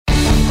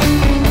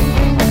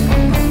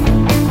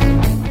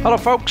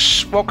Hello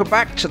folks, welcome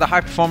back to the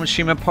High Performance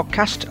Human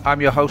podcast.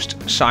 I'm your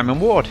host, Simon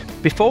Ward.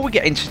 Before we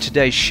get into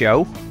today's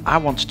show, I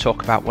want to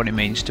talk about what it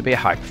means to be a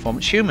high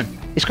performance human.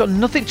 It's got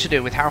nothing to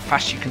do with how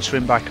fast you can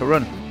swim, bike or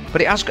run, but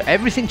it has got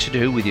everything to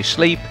do with your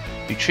sleep,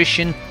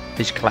 nutrition,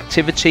 physical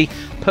activity,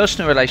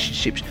 personal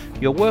relationships,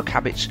 your work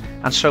habits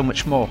and so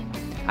much more.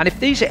 And if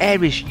these are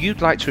areas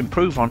you'd like to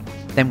improve on,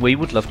 then we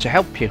would love to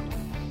help you.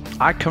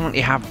 I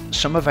currently have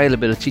some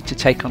availability to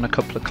take on a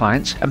couple of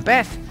clients, and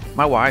Beth,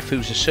 my wife,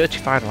 who's a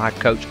certified life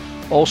coach,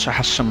 also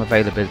has some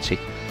availability.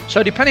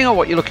 So depending on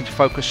what you're looking to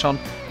focus on,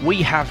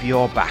 we have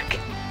your back.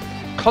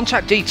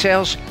 Contact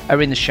details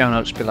are in the show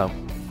notes below.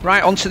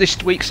 Right, on to this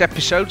week's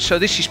episode. So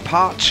this is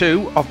part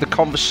 2 of the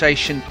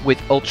conversation with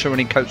ultra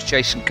running coach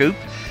Jason Koop.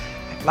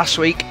 Last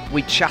week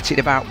we chatted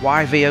about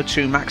why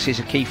VO2 max is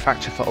a key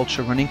factor for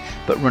ultra running,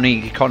 but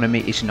running economy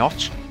is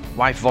not.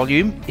 Why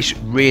volume is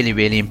really,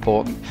 really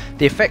important.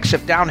 The effects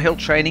of downhill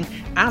training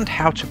and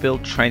how to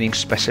build training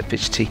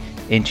specificity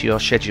into your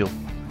schedule.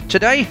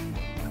 Today,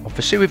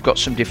 obviously we've got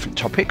some different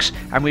topics,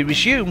 and we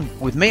resume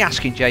with me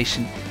asking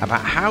Jason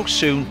about how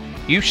soon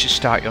you should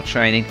start your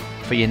training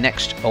for your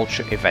next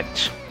ultra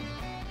event.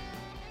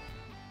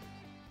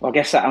 Well, I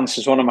guess that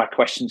answers one of my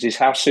questions, is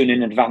how soon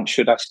in advance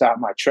should I start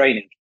my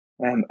training?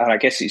 And I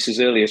guess it's as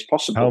early as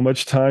possible. How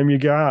much time you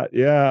got?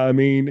 Yeah, I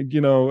mean,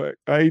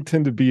 I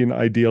tend to be an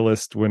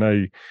idealist when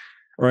I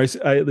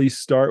at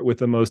least start with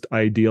the most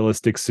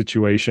idealistic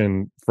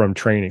situation from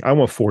training. I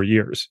want 4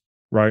 years,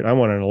 right? I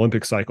want an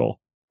Olympic cycle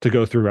to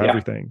go through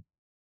everything.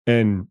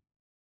 And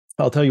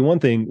I'll tell you one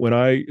thing,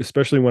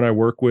 especially when I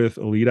work with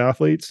elite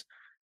athletes,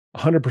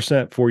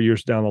 100% 4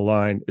 years down the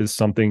line is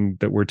something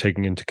that we're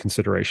taking into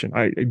consideration.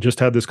 I just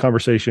had this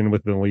conversation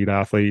with an elite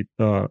athlete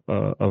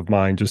of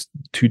mine just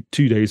two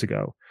days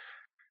ago.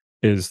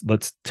 Is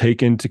let's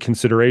take into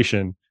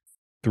consideration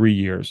 3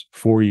 years,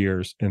 4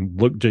 years, and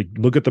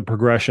look at the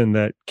progression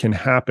that can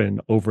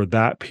happen over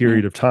that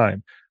period of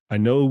time. I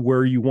know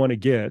where you want to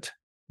get.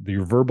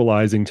 You're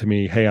verbalizing to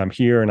me, hey, I'm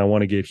here and I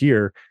want to get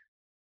here.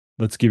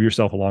 Let's give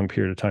yourself a long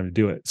period of time to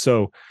do it.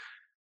 So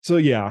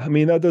yeah, I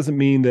mean, that doesn't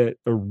mean that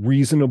a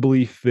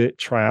reasonably fit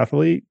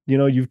triathlete,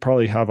 you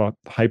probably have a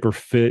hyper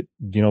fit,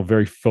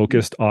 very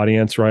focused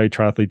audience, right?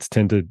 Triathletes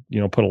tend to,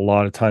 put a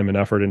lot of time and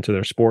effort into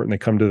their sport, and they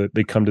come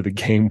to the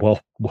game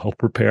well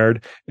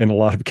prepared in a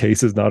lot of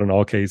cases, not in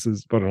all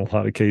cases, but in a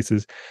lot of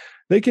cases.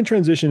 They can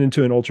transition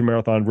into an ultra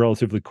marathon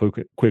relatively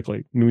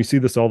quickly. And we see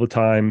this all the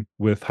time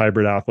with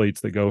hybrid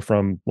athletes that go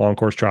from long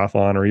course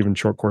triathlon or even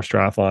short course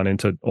triathlon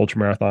into ultra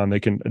marathon. They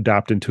can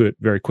adapt into it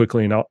very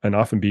quickly and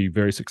often be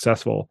very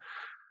successful.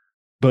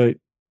 But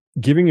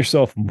giving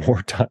yourself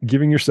more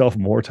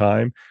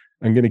time,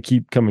 I'm going to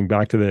keep coming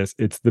back to this.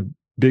 It's the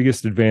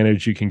biggest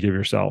advantage you can give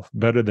yourself,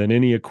 better than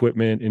any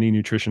equipment, any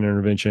nutrition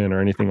intervention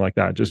or anything like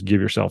that. Just give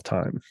yourself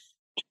time.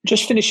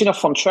 Just finishing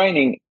off on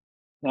training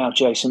now,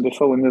 Jason,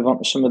 before we move on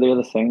to some of the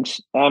other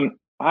things.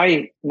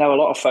 I know a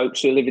lot of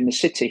folks who live in the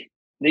city.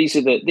 These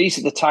are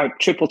the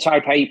triple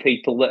type A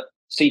people that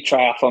see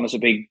triathlon as a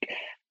big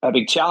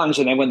challenge,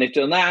 and then when they've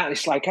done that,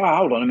 it's like, oh,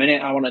 hold on a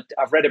minute,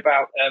 I've read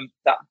about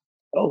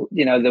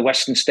the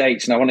Western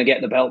States, and I want to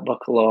get the belt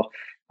buckle, or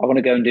I want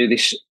to go and do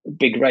this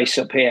big race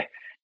up here.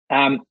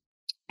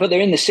 But they're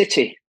in the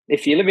city.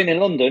 If you're living in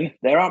London,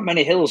 there aren't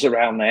many hills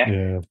around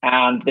there,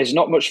 and there's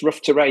not much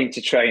rough terrain to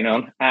train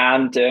on,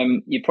 and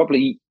you're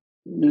probably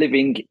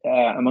living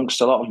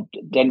amongst a lot of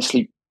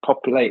densely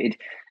populated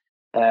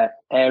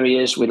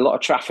areas with a lot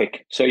of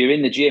traffic. So you're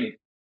in the gym.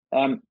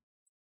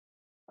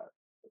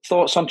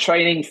 Thoughts on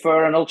training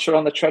for an ultra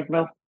on the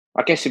treadmill?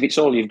 I guess if it's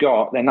all you've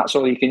got, then that's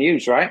all you can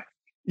use, right?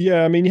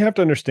 Yeah, I mean, you have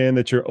to understand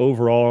that your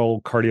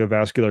overall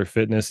cardiovascular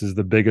fitness is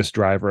the biggest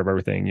driver of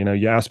everything.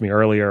 You asked me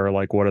earlier,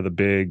 like, what are the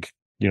big,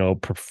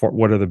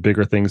 what are the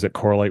bigger things that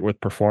correlate with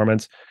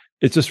performance?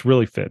 It's just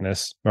really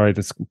fitness, right?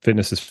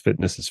 Fitness is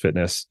fitness.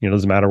 It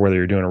doesn't matter whether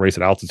you're doing a race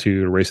at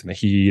altitude, or race in the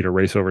heat, or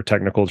race over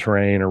technical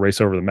terrain, or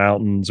race over the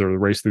mountains, or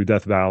race through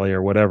Death Valley,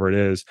 or whatever it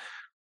is.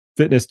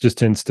 Fitness just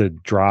tends to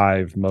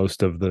drive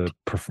most of the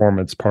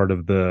performance part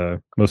of the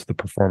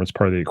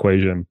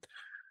equation.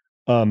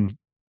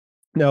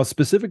 Now,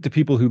 specific to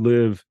people who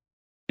live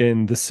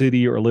in the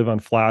city or live on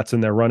flats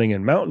and they're running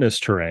in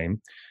mountainous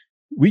terrain,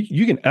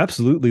 you can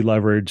absolutely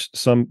leverage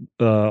some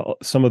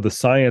of the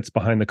science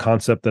behind the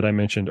concept that I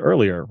mentioned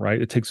earlier,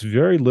 right? It takes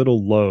very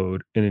little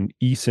load in an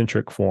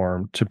eccentric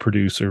form to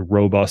produce a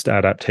robust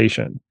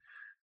adaptation.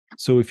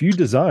 So if you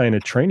design a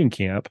training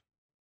camp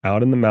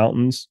out in the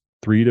mountains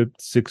 3 to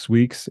 6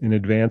 weeks in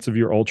advance of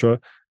your ultra,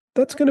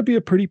 that's going to be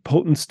a pretty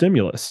potent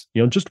stimulus.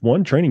 Just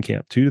one training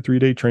camp, 2 to 3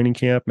 day training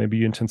camp. Maybe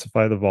you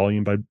intensify the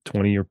volume by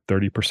 20 or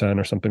 30%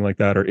 or something like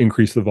that, or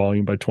increase the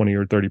volume by 20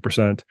 or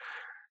 30%.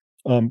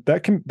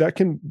 That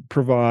can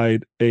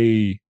provide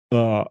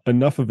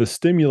enough of a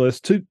stimulus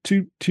to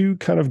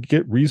kind of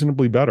get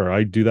reasonably better.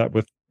 I do that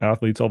with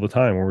athletes all the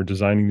time, when we're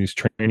designing these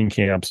training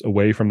camps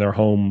away from their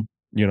home,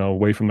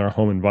 away from their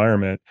home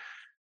environment,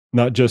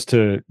 not just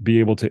to be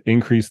able to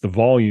increase the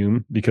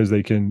volume because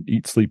they can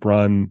eat, sleep,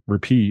 run,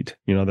 repeat.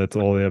 That's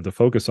all they have to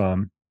focus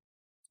on,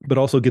 but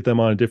also get them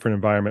on a different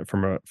environment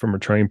from a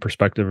training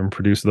perspective and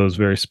produce those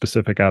very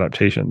specific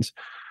adaptations.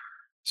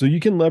 So you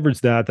can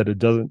leverage that it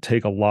doesn't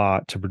take a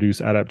lot to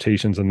produce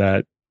adaptations on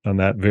that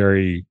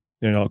very,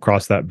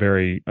 across that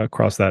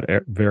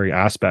very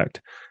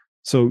aspect.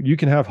 So you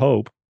can have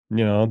hope.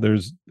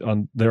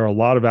 There are a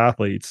lot of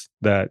athletes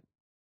that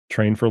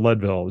train for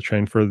Leadville,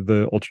 train for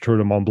the Ultra Tour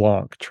de Mont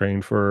Blanc,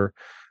 train for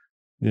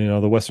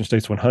the Western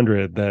States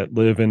 100 that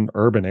live in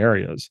urban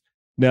areas.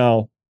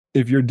 Now,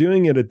 if you're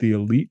doing it at the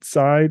elite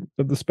side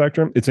of the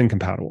spectrum, it's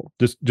incompatible.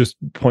 Just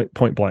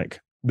point blank.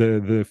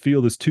 The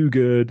field is too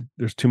good.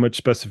 There's too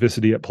much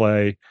specificity at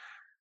play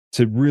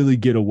to really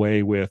get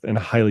away with in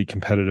a highly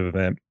competitive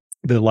event.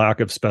 The lack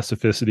of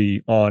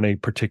specificity on a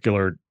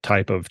particular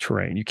type of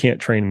terrain. You can't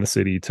train in the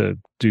city to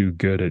do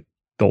good at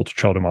the Ultra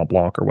Trail de Mont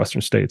Blanc or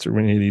Western States or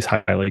any of these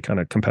highly kind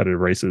of competitive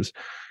races.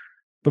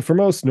 But for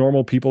most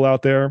normal people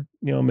out there,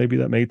 maybe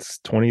that makes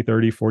 20,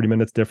 30, 40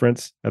 minutes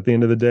difference at the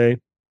end of the day.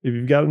 If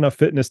you've got enough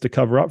fitness to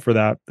cover up for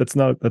that, that's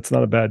not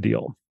a bad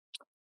deal.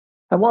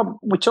 And what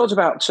we talked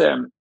about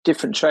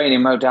different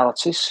training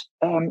modalities.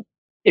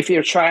 If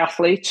you're a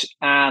triathlete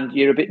and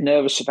you're a bit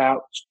nervous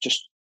about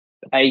just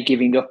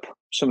giving up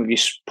some of your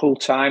pool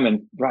time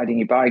and riding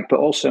your bike, but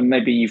also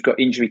maybe you've got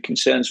injury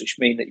concerns, which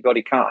mean that your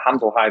body can't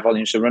handle high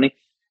volumes of running.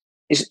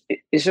 Is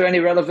there any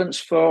relevance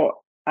for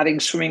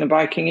adding swimming and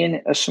biking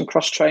in as some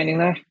cross training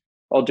there?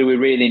 Or do we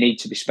really need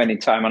to be spending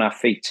time on our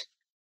feet?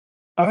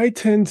 I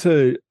tend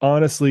to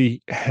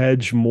honestly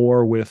hedge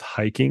more with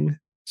hiking.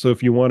 So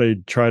if you want to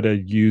try to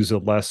use a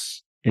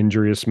less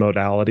injurious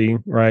modality,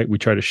 right, we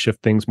try to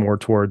shift things more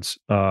towards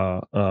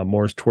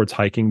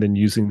hiking than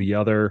using the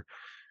other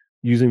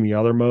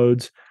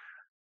modes.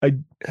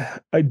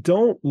 I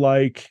don't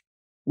like.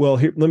 Well,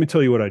 here, let me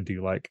tell you what I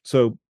do like.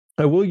 So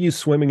I will use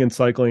swimming and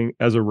cycling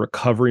as a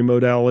recovery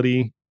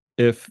modality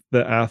if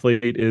the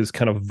athlete is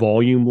kind of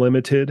volume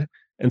limited.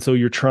 And so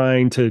you're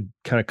trying to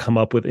kind of come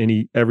up with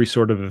every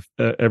sort of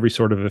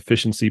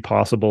efficiency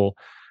possible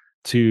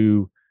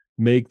to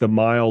make the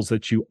miles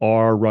that you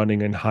are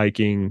running and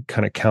hiking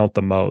kind of count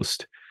the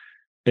most.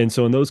 And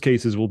so in those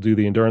cases, we'll do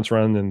the endurance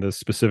run and the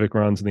specific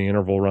runs and the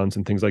interval runs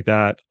and things like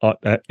that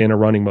in a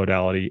running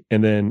modality.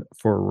 And then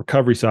for a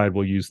recovery side,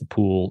 we'll use the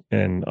pool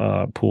and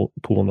pool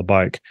and the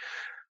bike.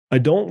 I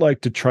don't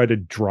like to try to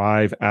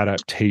drive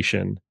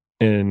adaptation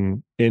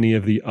in any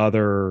of the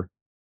other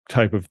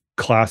type of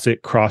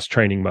classic cross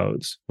training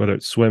modes, whether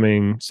it's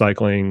swimming,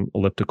 cycling,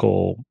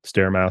 elliptical,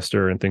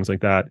 Stairmaster, and things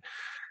like that.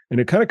 And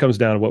it kind of comes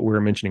down to what we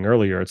were mentioning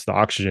earlier. It's the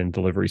oxygen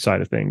delivery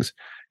side of things.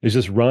 It's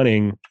just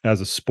running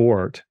as a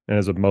sport and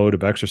as a mode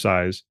of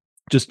exercise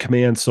just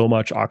commands so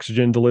much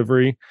oxygen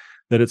delivery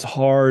that it's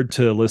hard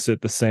to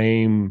elicit the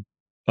same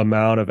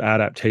amount of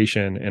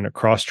adaptation in a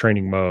cross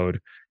training mode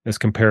as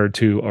compared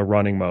to a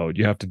running mode.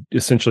 You have to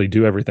essentially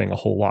do everything a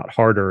whole lot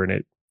harder,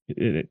 and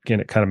it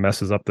kind of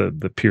messes up the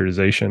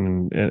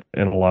periodization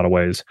in a lot of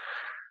ways.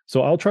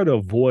 So I'll try to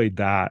avoid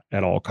that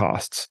at all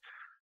costs.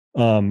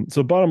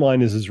 So bottom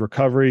line is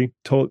recovery,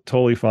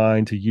 totally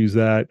fine to use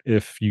that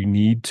if you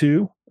need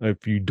to.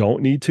 If you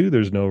don't need to,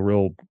 there's no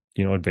real,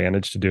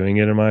 advantage to doing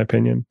it, in my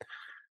opinion.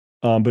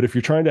 But if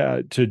you're trying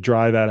to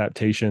drive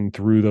adaptation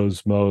through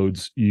those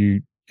modes,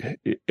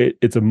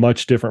 it's a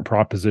much different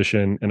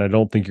proposition, and I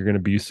don't think you're going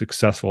to be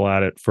successful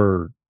at it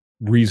for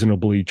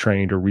reasonably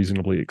trained or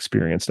reasonably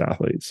experienced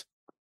athletes.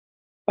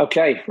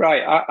 Okay,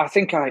 right. I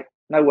think I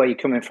know where you're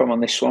coming from on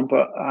this one,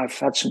 but I've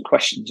had some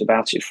questions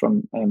about it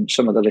from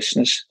some of the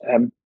listeners.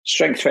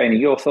 Strength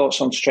training. Your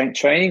thoughts on strength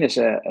training as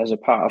a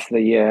part of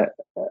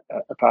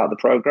the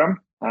program?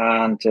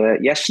 And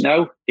yes,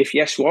 no. If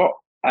yes, what?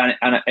 And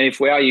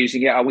if we are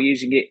using it, are we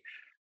using it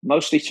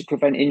mostly to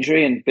prevent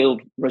injury and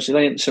build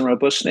resilience and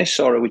robustness,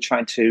 or are we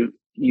trying to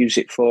use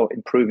it for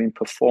improving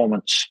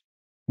performance?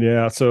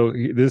 Yeah, so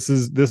this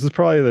is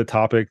probably the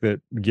topic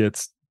that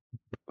gets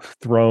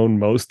thrown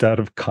most out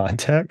of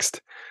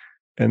context,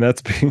 and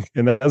that's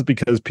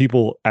because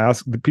people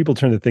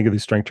tend to think of the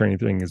strength training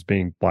thing as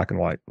being black and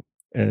white,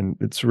 and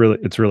it's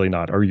really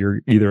not. Or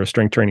you're either a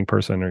strength training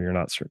person or you're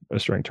not a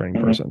strength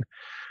training person.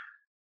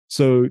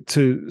 So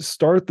to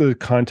start the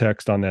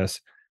context on this,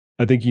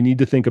 I think you need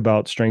to think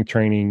about strength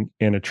training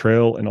in a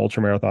trail and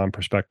ultramarathon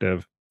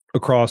perspective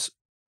across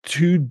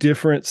two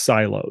different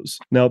silos.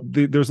 Now,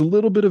 there's a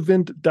little bit of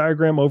Venn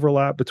diagram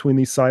overlap between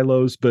these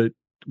silos, but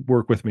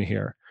work with me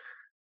here.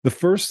 The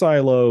first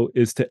silo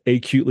is to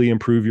acutely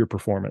improve your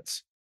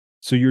performance.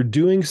 So you're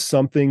doing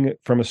something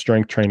from a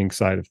strength training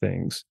side of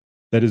things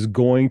that is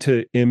going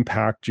to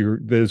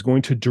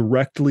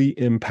directly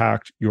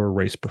impact your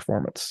race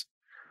performance.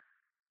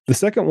 The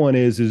second one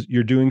is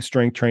you're doing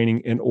strength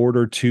training in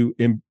order to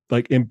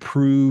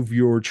improve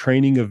your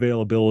training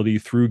availability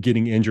through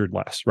getting injured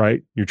less,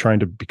 right? You're trying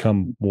to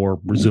become more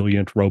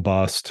resilient,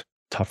 robust,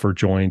 tougher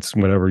joints,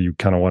 whatever you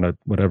kind of want to,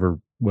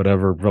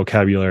 whatever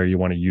vocabulary you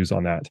want to use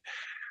on that.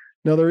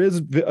 Now, there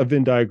is a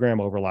Venn diagram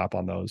overlap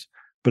on those,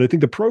 but I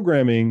think the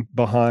programming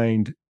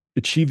behind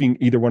achieving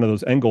either one of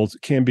those end goals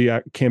can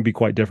be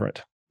quite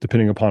different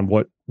depending upon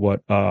what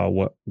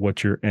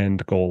your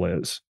end goal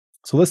is.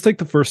 So let's take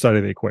the first side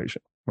of the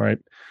equation, right?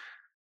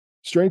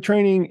 Strength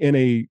training in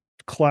a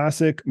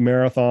classic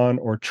marathon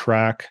or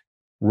track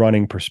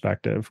running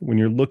perspective, when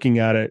you're looking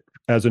at it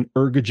as an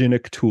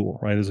ergogenic tool,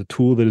 right? As a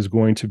tool that is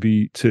going to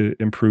be to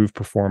improve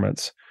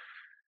performance.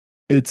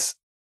 It's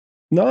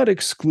not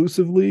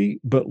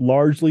exclusively, but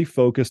largely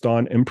focused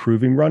on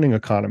improving running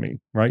economy,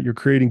 right? You're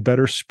creating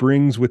better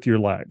springs with your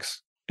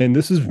legs. And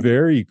this is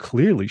very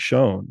clearly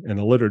shown in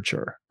the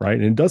literature, right?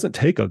 And it doesn't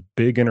take a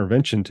big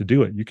intervention to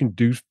do it. You can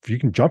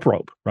jump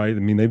rope, right? I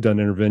mean, they've done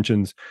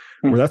interventions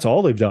where that's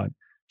all they've done,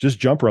 just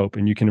jump rope,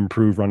 and you can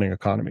improve running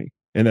economy.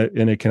 And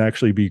it can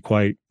actually be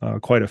quite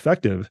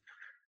effective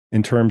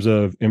in terms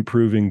of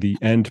improving the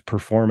end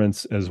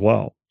performance as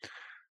well.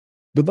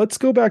 But let's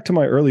go back to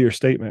my earlier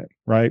statement,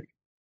 right?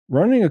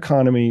 Running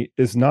economy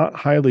is not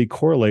highly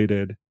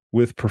correlated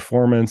with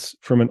performance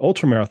from an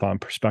ultramarathon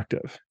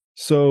perspective.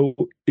 So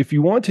if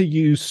you want to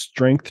use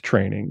strength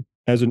training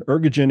as an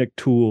ergogenic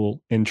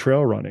tool in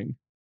trail running,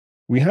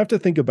 we have to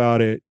think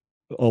about it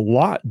a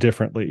lot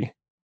differently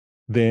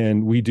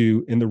than we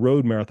do in the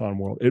road marathon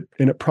world.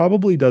 It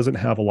probably doesn't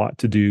have a lot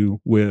to do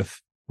with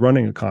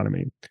running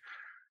economy.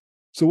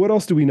 So what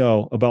else do we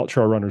know about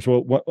trail runners?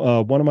 Well,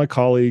 one of my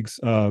colleagues,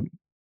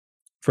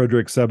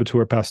 Frederick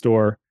Saboteur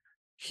Pastor,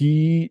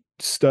 he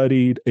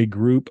studied a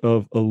group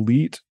of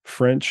elite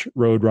French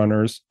road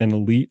runners and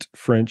elite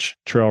French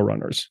trail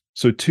runners.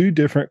 So two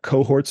different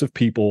cohorts of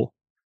people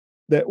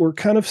that were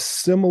kind of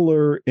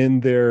similar in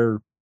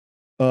their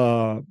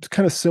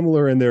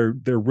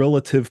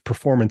relative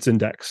performance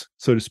index,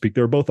 so to speak.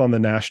 They were both on the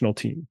national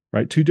team,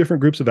 right? Two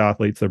different groups of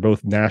athletes. They're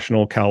both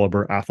national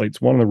caliber athletes,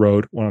 one on the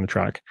road, one on the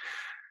track.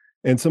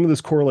 And some of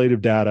this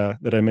correlative data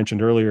that I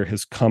mentioned earlier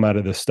has come out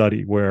of this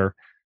study where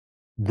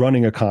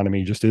running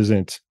economy just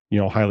isn't,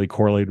 highly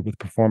correlated with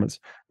performance.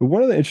 But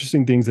one of the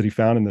interesting things that he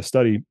found in this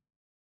study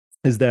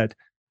is that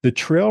the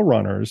trail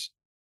runners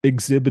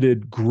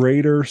exhibited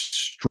greater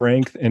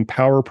strength and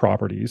power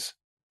properties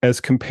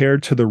as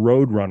compared to the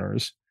road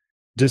runners,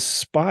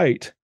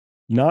 despite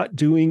not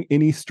doing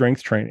any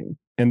strength training.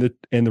 And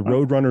the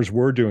road runners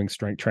were doing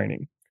strength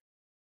training.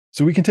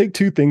 So we can take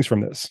two things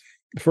from this.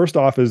 First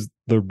off is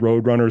the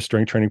road runners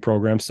strength training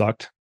program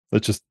sucked.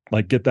 Let's just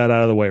get that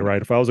out of the way,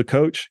 right? If I was a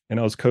coach and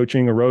I was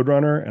coaching a road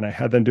runner and I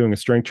had them doing a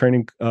strength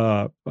training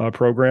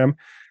program,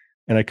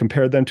 and I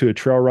compared them to a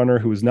trail runner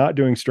who was not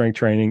doing strength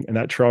training, and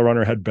that trail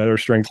runner had better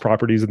strength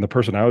properties than the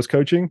person I was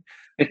coaching,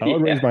 I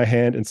would raise my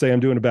hand and say I'm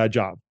doing a bad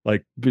job,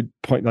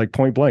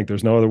 point blank.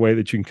 There's no other way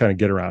that you can kind of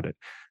get around it.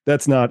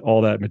 That's not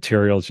all that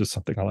material. It's just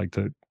something I like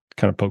to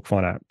kind of poke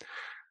fun at.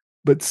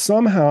 But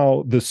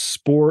somehow the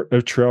sport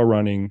of trail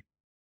running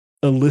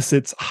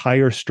elicits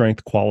higher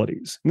strength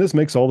qualities. And this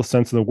makes all the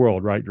sense in the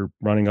world, right? You're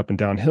running up and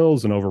down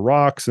hills and over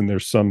rocks, and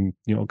there's some,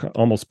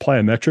 almost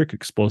plyometric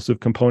explosive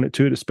component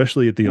to it,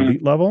 especially at the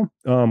elite level,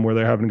 where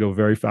they're having to go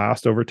very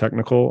fast over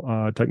technical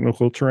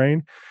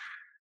terrain.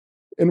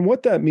 And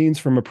what that means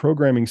from a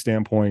programming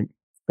standpoint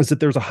is that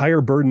there's a higher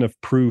burden of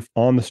proof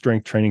on the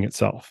strength training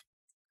itself.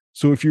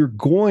 So if you're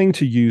going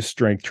to use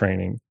strength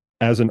training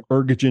as an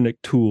ergogenic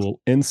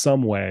tool in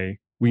some way,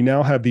 we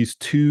now have these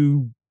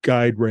two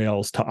guide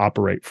rails to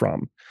operate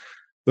from.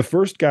 The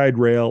first guide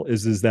rail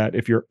is that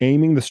if you're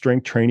aiming the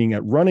strength training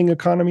at running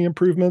economy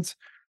improvements,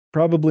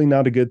 probably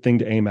not a good thing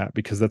to aim at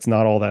because that's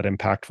not all that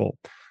impactful.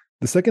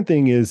 The second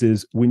thing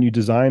is when you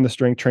design the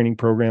strength training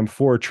program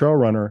for a trail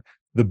runner,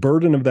 the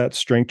burden of that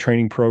strength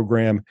training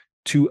program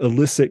to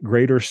elicit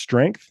greater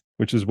strength,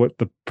 which is what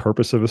the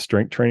purpose of a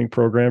strength training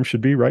program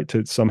should be, right?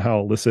 To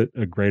somehow elicit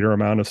a greater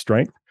amount of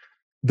strength.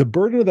 The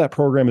burden of that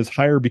program is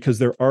higher because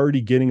they're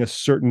already getting a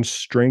certain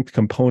strength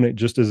component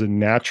just as a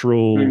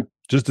natural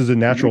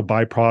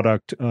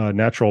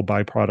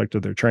byproduct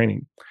of their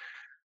training.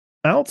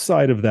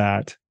 Outside of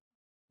that,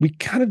 we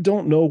kind of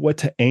don't know what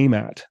to aim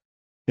at.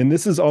 And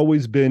this has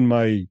always been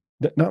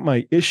not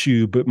my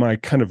issue, but my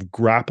kind of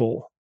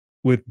grapple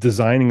with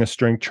designing a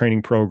strength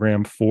training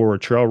program for a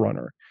trail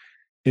runner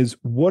is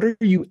what are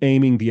you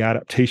aiming the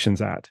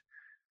adaptations at?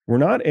 We're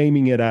not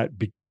aiming it at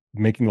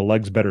making the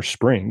legs better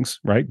springs,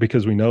 right?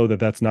 Because we know that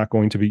that's not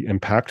going to be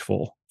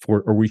impactful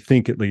or we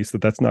think at least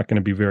that that's not going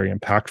to be very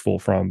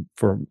impactful from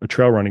a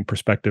trail running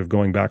perspective,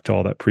 going back to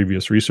all that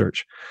previous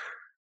research.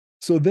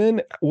 So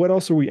then what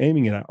else are we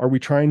aiming at? Are we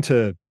trying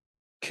to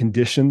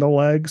condition the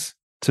legs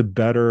to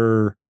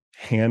better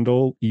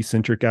handle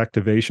eccentric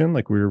activation,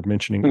 like we were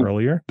mentioning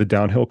earlier, the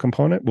downhill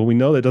component? Well, we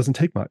know that doesn't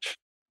take much,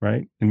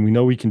 right? And we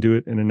know we can do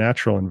it in a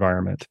natural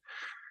environment.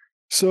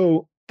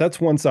 So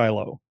that's one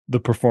silo, the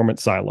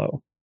performance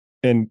silo.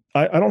 And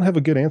I don't have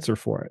a good answer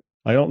for it.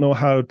 I don't know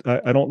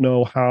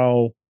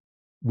how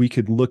we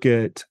could look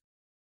at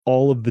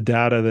all of the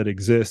data that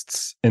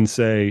exists and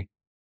say,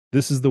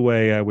 this is the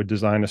way I would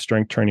design a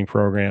strength training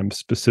program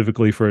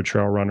specifically for a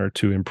trail runner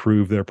to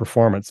improve their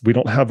performance. We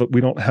don't have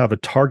a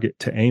target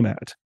to aim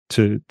at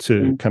to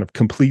kind of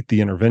complete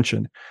the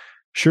intervention.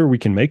 Sure, we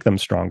can make them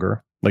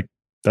stronger. Like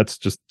that's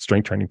just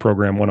strength training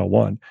program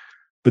 101.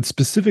 But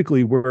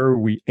specifically, where are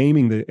we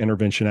aiming the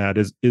intervention at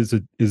is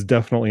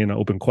definitely an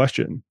open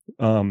question.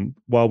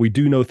 While we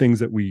do know things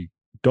that we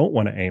don't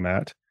want to aim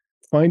at,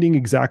 finding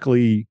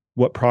exactly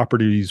what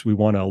properties we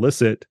want to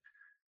elicit,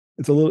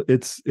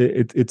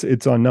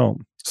 it's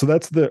unknown. So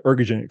that's the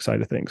ergogenic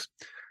side of things.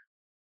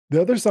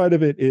 The other side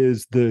of it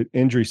is the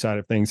injury side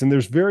of things, and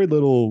there's very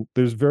little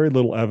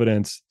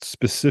evidence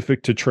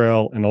specific to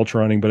trail and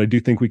ultra running, but I do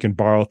think we can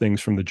borrow things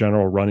from the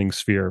general running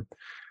sphere.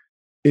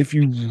 If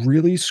you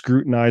really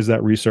scrutinize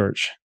that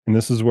research, and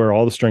this is where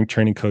all the strength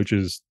training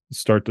coaches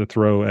start to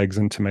throw eggs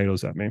and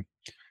tomatoes at me.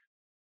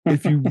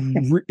 If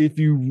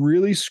you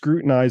really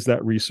scrutinize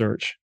that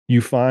research,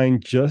 you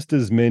find just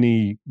as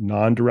many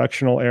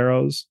non-directional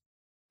arrows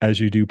as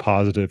you do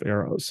positive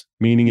arrows.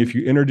 Meaning, if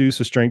you introduce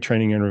a strength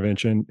training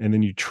intervention and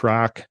then you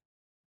track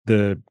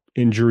the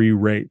injury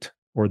rate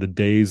or the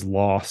days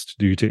lost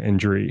due to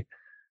injury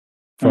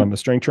from a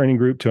strength training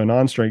group to a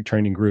non-strength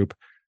training group,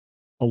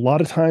 a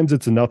lot of times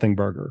it's a nothing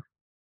burger.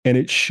 And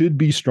it should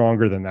be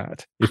stronger than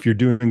that if you're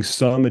doing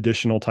some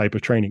additional type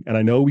of training. And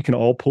I know we can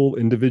all pull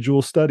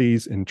individual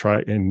studies and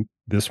try, and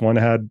this one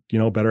had,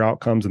 better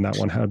outcomes and that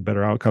one had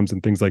better outcomes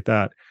and things like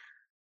that.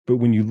 But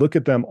when you look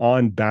at them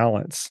on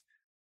balance,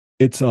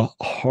 it's a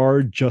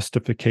hard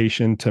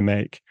justification to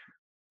make.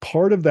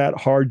 Part of that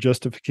hard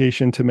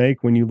justification to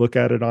make when you look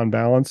at it on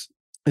balance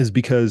is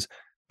because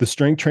the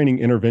strength training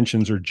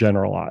interventions are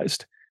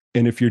generalized.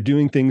 And if you're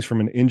doing things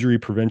from an injury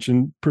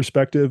prevention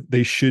perspective,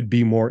 they should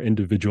be more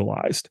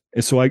individualized.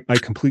 And so I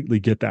completely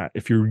get that.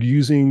 If you're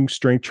using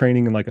strength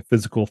training in like a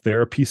physical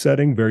therapy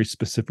setting, very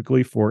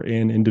specifically for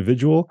an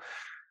individual,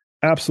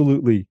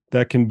 absolutely,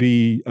 that can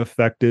be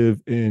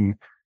effective in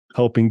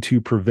helping to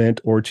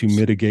prevent or to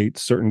mitigate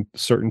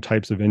certain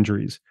types of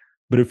injuries.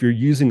 But if you're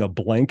using a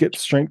blanket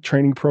strength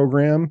training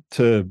program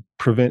to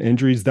prevent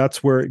injuries,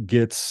 that's where it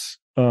gets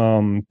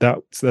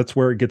that's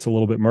where it gets a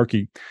little bit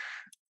murky.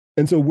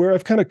 And so where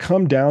I've kind of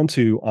come down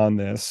to on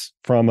this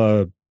from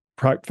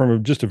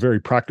just a very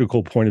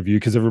practical point of view,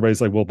 because everybody's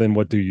like, well, then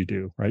what do you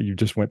do? Right? You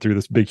just went through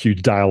this big,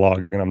 huge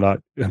dialogue, and I'm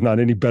not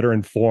any better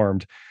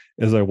informed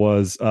as I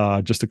was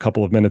just a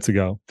couple of minutes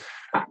ago.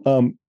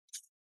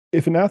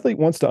 If an athlete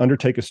wants to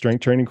undertake a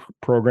strength training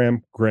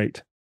program,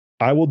 great.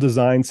 I will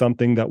design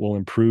something that will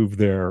improve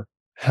their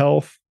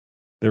health,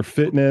 their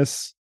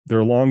fitness,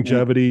 their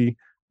longevity,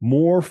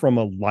 more from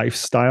a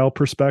lifestyle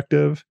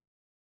perspective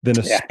than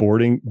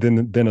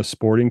a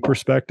sporting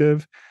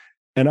perspective.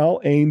 And I'll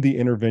aim the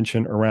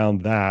intervention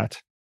around that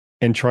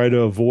and try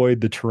to avoid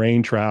the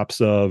terrain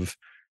traps of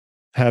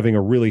having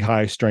a really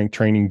high strength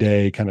training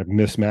day kind of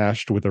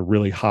mismatched with a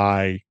really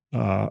high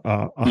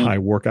high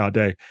workout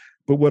day.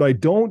 But what I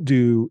don't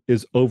do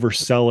is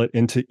oversell it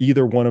into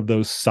either one of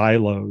those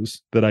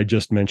silos that I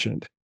just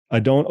mentioned. I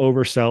don't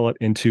oversell it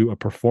into a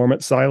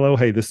performance silo.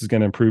 Hey, this is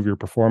going to improve your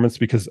performance,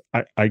 because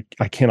I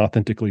can't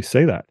authentically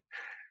say that.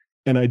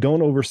 And I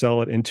don't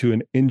oversell it into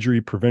an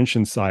injury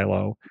prevention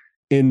silo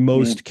in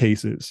most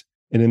cases.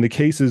 And in the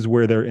cases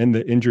where they're in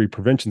the injury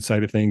prevention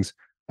side of things,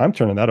 I'm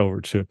turning that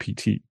over to a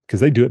PT because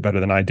they do it better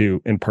than I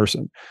do in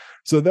person.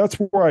 So that's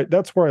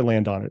where I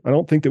land on it. I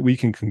don't think that we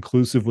can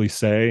conclusively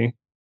say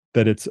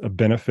that it's a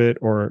benefit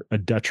or a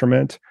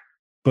detriment,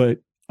 but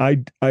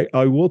I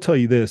will tell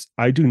you this: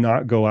 I do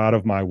not go out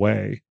of my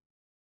way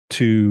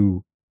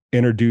to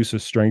introduce a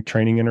strength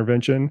training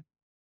intervention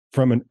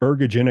from an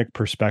ergogenic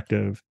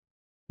perspective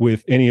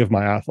with any of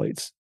my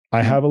athletes.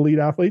 I have elite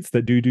athletes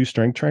that do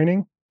strength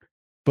training,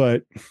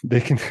 but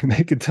they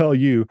can tell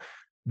you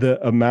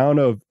the amount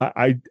of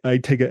I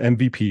take an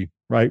MVP,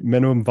 right,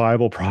 minimum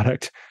viable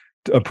product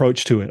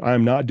approach to it.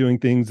 I'm not doing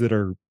things that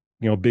are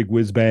big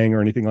whiz bang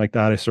or anything like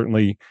that.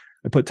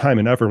 I put time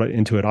and effort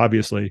into it,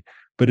 obviously,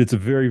 but it's a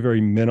very,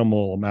 very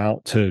minimal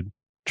amount to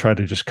try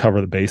to just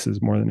cover the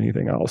bases more than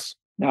anything else.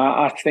 No,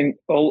 I think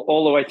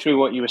all the way through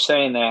what you were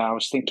saying there, I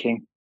was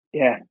thinking,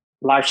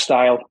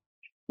 lifestyle,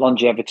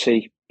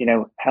 longevity,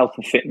 health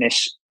and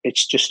fitness.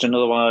 It's just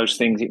another one of those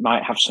things. It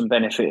might have some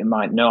benefit, it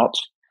might not.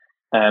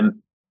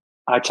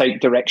 I take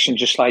direction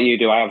just like you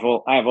do. I have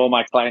all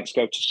my clients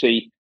go to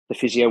see the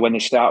physio when they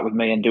start with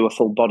me and do a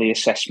full body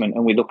assessment,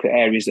 and we look at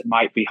areas that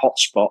might be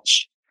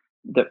hotspots,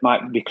 that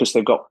might, because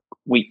they've got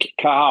weak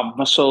calf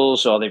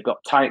muscles or they've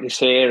got tightness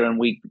here, and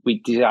we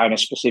design a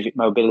specific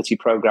mobility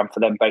program for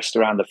them based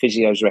around the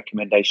physio's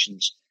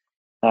recommendations.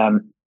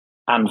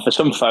 And for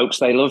some folks,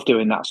 they love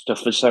doing that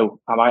stuff, and so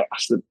I might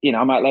ask them,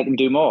 I might let them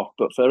do more.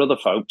 But for other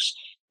folks,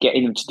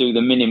 getting them to do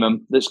the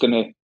minimum that's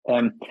going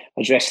to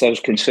address those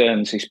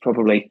concerns is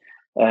probably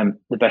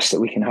the best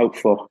that we can hope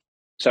for.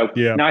 So,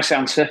 Nice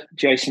answer,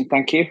 Jason.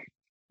 Thank you.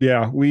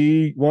 Yeah,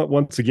 we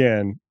once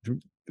again,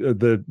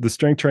 the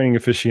strength training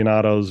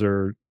aficionados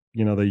are,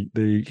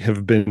 they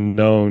have been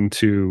known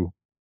to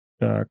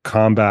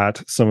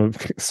combat some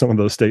of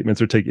those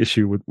statements or take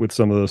issue with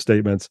some of those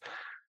statements.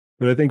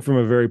 But I think from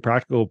a very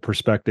practical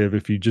perspective,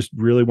 if you just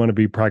really want to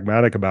be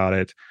pragmatic about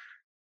it,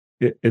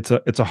 it's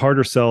a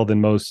harder sell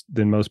than most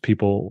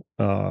people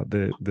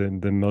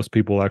than most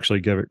people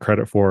actually give it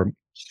credit for.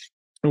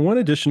 And one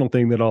additional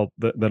thing that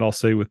I'll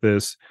say with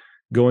this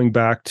going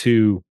back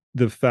to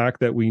the fact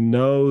that we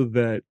know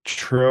that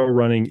trail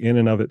running in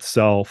and of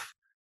itself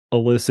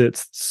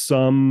elicits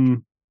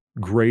some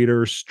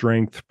greater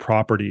strength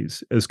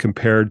properties as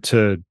compared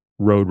to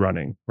road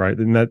running, right?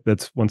 And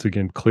that's once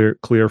again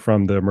clear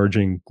from the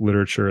emerging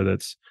literature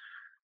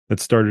that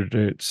started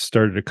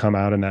to come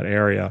out in that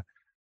area.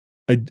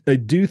 I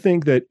do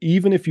think that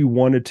even if you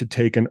wanted to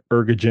take an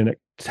ergogenic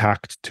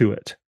tact to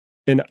it,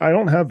 and I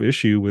don't have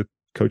issue with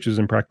coaches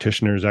and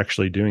practitioners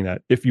actually doing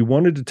that. If you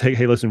wanted to take,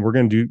 hey, listen, we're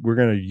going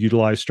to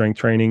utilize strength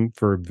training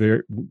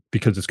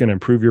because it's going to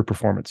improve your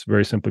performance,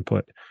 very simply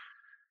put.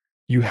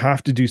 You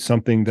have to do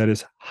something that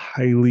is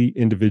highly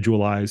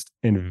individualized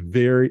and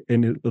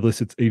it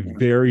elicits a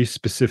very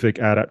specific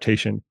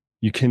adaptation.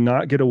 You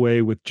cannot get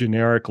away with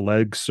generic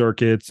leg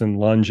circuits and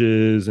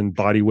lunges and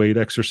body weight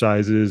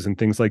exercises and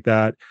things like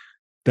that.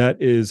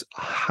 That is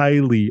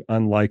highly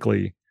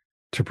unlikely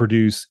to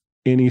produce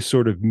any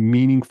sort of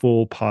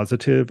meaningful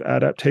positive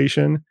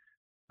adaptation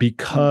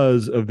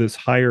because of this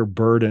higher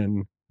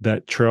burden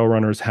that trail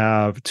runners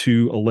have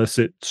to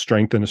elicit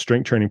strength in a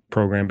strength training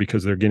program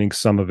because they're getting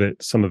some of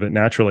it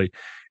naturally.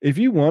 If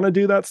you want to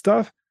do that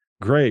stuff,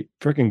 great,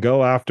 freaking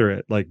go after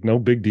it. Like, no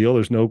big deal.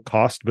 There's no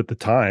cost but the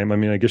time. I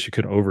mean, I guess you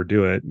could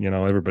overdo it.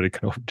 Everybody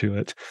can overdo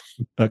it.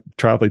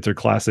 Triathletes are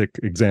classic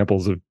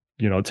examples of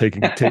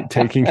taking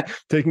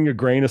a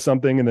grain of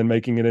something and then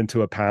making it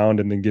into a pound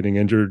and then getting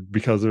injured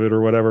because of it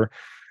or whatever.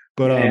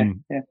 But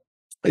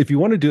if you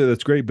want to do it,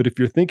 that's great. But if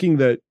you're thinking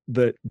that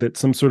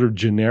some sort of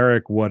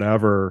generic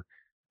whatever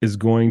is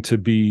going to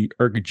be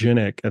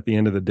ergogenic at the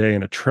end of the day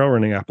in a trail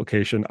running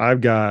application,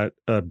 I've got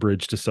a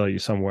bridge to sell you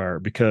somewhere,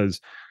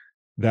 because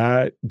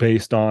that,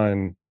 based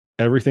on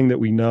everything that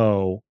we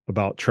know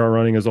about trail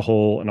running as a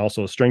whole and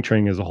also strength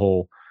training as a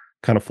whole,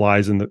 kind of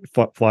flies in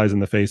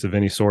the face of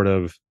any sort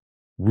of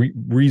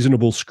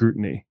reasonable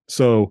scrutiny.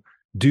 So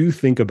do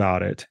think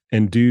about it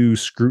and do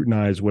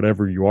scrutinize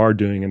whatever you are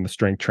doing in the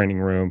strength training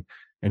room,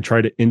 and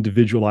try to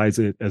individualize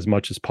it as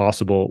much as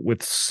possible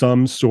with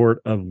some sort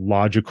of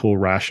logical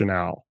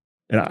rationale.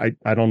 And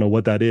I don't know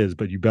what that is,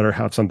 but you better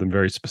have something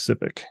very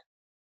specific.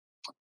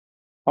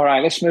 All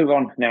right, let's move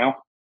on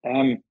now.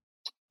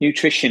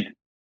 Nutrition,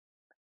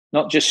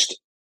 not just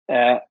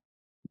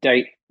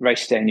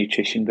race day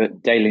nutrition,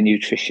 but daily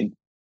nutrition.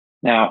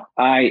 Now,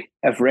 I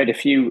have read a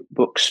few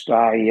books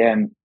by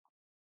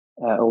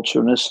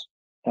ultra runners.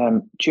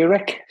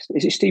 Jurek,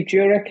 is it Steve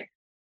Jurek?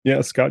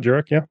 Yeah, Scott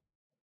Jurek, yeah.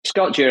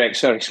 Scott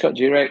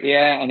Jurek,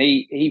 yeah. And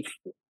he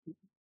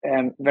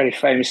very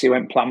famously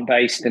went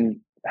plant-based and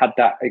had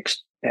that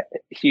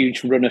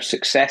huge run of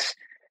success.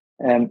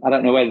 I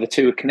don't know whether the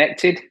two are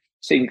connected.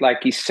 Seemed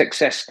like his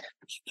success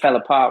fell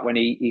apart when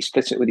he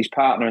split it with his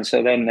partner, and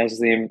so then there's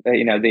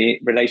the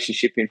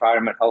relationship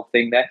environment whole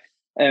thing there.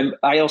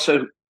 I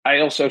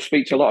also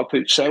speak to a lot of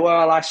people who say,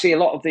 well, I see a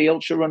lot of the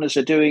ultra runners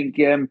are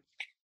doing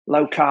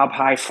low carb,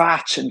 high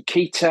fat and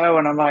keto.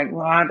 And I'm like,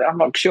 well, I'm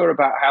not sure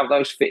about how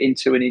those fit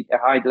into a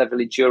high level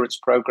endurance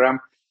program.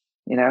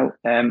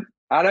 I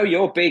know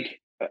you're big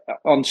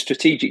on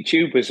strategic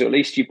tubers, or at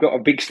least you've got a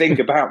big thing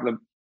about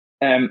them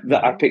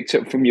that I picked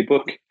up from your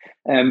book.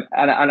 And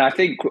I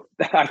think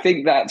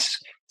that's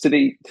to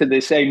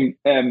the same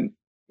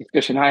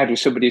discussion I had with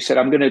somebody who said,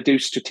 I'm going to do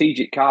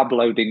strategic carb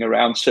loading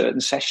around certain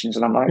sessions.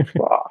 And I'm like,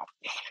 wow.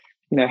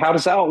 How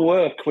does that all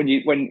work when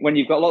you've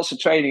got lots of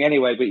training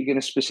anyway, but you're going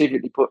to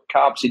specifically put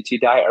carbs into your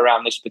diet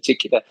around this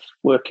particular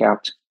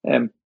workout?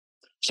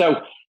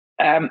 So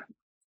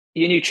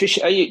your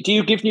nutrition, do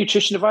you give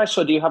nutrition advice,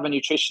 or do you have a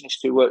nutritionist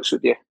who works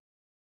with you?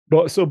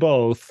 So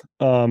both.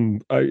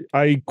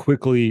 I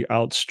quickly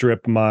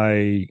outstrip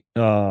my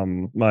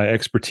my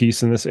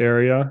expertise in this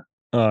area.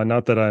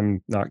 Not that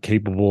I'm not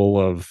capable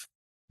of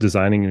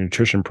designing a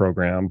nutrition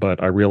program,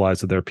 but I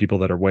realize that there are people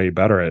that are way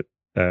better at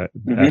it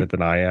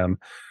than I am.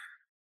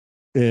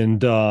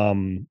 And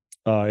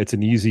it's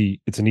an easy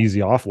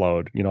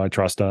offload. I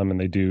trust them and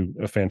they do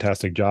a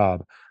fantastic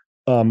job.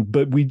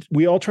 But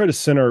we all try to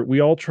center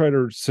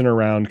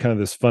around kind of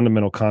this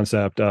fundamental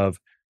concept of,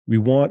 we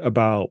want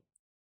about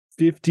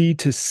 50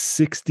 to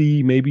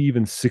 60, maybe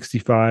even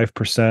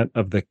 65%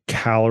 of the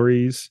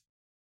calories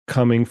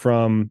coming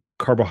from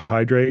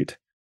carbohydrate,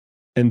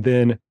 and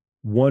then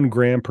 1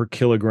 gram per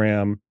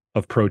kilogram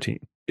of protein.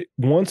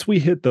 Once we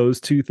hit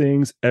those two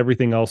things,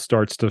 everything else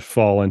starts to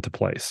fall into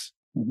place.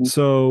 Mm-hmm.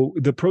 So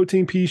the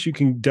protein piece, you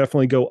can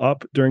definitely go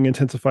up during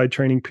intensified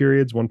training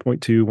periods, 1.2,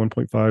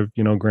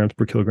 1.5, grams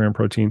per kilogram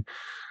protein.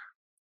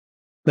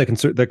 That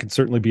can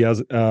certainly be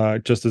as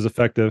just as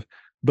effective.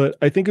 But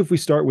I think if we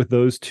start with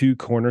those two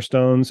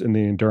cornerstones in the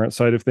endurance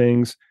side of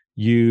things,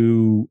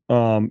 you're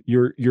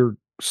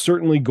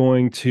certainly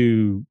going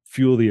to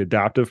fuel the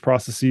adaptive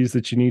processes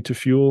that you need to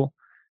fuel.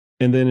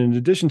 And then in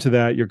addition to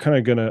that, you're kind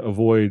of going to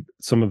avoid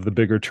some of the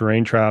bigger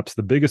terrain traps,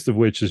 the biggest of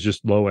which is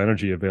just low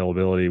energy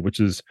availability, which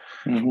is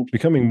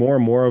becoming more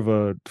and more of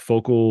a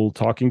focal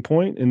talking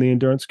point in the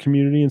endurance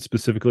community, and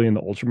specifically in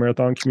the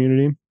ultramarathon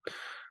community.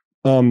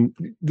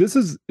 This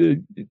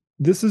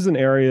is an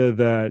area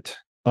that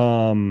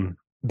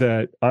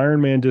that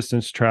Ironman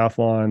distance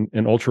triathlon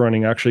and ultra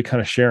running actually kind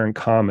of share in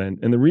common.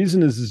 And the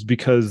reason is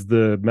because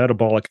the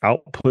metabolic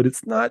output,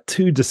 it's not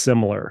too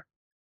dissimilar,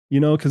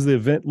 because the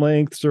event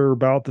lengths are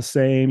about the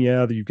same.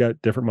 Yeah, you've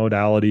got different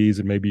modalities,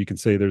 and maybe you can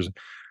say there's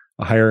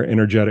a higher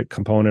energetic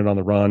component on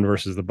the run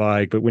versus the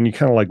bike. But when you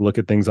kind of like look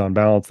at things on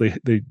balance, they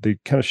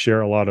kind of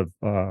share a lot of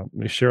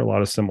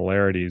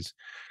similarities.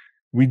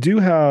 We do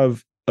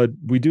have a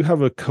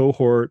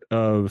cohort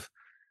of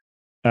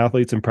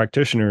athletes and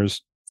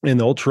practitioners in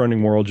the ultra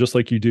running world, just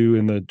like you do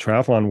in the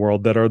triathlon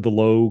world, that are the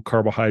low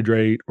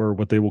carbohydrate, or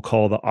what they will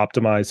call the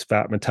optimized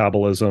fat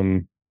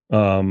metabolism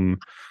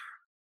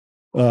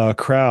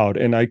crowd.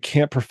 And I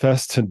can't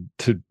profess to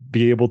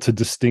be able to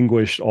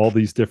distinguish all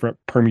these different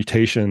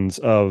permutations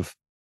of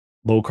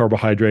low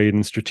carbohydrate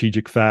and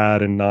strategic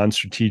fat and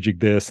non-strategic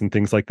this and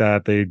things like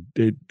that.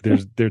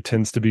 There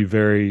tends to be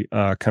very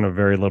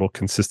very little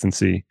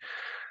consistency.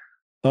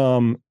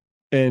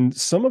 And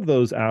some of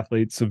those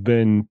athletes have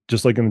been,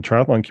 just like in the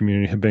triathlon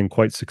community, have been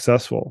quite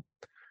successful.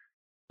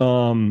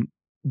 The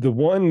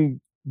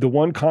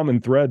one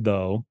common thread,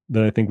 though,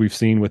 that I think we've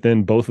seen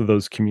within both of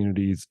those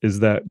communities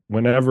is that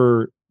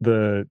whenever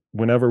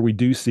we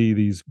do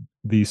see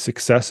these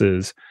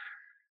successes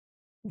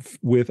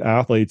with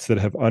athletes that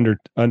have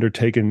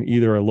undertaken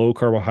either a low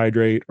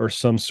carbohydrate or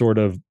some sort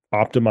of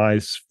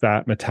optimized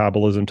fat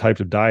metabolism type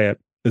of diet,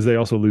 is they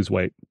also lose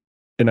weight.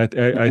 And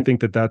I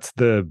think that's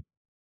the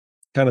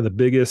kind of the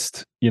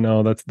biggest,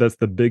 that's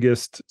the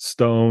biggest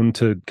stone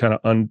to kind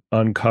of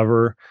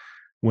uncover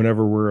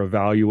whenever we're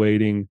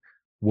evaluating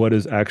what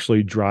is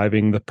actually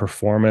driving the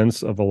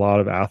performance of a lot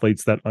of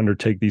athletes that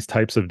undertake these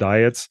types of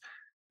diets,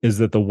 is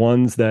that the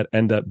ones that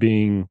end up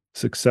being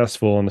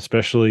successful, and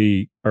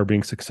especially are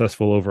being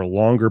successful over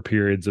longer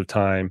periods of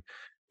time,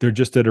 they're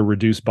just at a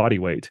reduced body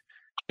weight.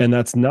 And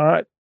that's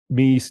not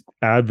me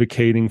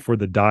advocating for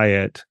the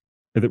diet,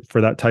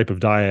 for that type of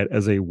diet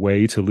as a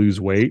way to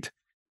lose weight,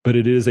 but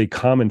it is a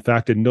common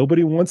fact, and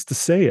nobody wants to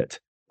say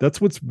it.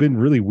 That's what's been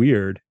really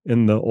weird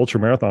in the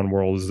ultramarathon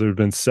world, is there have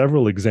been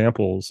several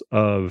examples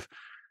of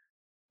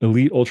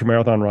elite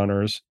ultramarathon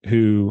runners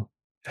who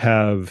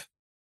have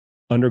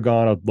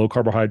undergone a low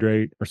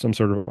carbohydrate or some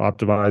sort of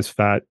optimized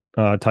fat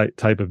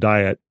type of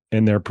diet,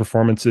 and their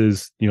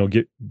performances,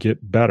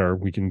 get better.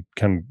 I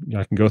can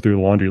go through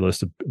a laundry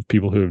list of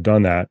people who have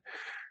done that,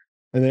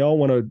 and they all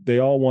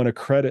want to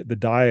credit the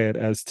diet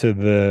as to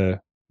the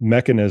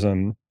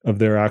mechanism of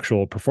their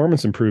actual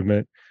performance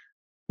improvement,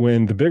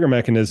 when the bigger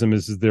mechanism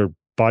is their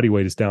body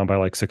weight is down by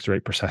like 6 or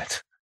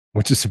 8%,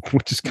 which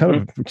is kind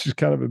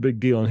of a big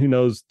deal. And who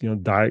knows,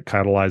 diet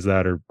catalyzed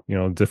that, or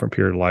different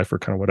period of life, or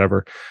kind of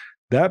whatever.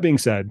 That being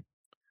said,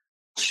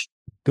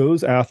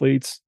 those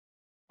athletes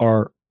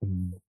are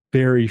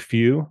very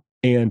few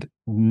and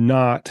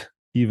not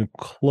even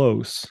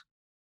close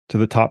to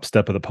the top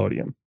step of the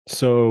podium.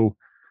 So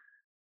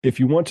if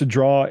you want to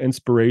draw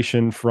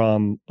inspiration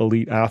from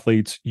elite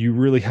athletes, you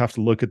really have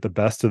to look at the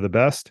best of the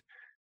best.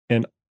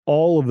 And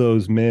all of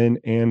those men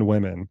and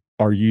women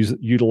are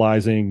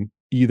utilizing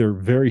either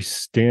very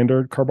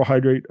standard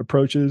carbohydrate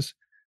approaches,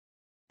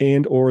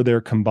 and or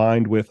they're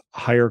combined with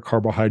higher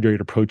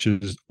carbohydrate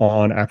approaches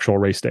on actual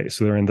race day.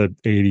 So they're in the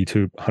 80 to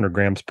 100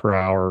 grams per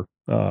hour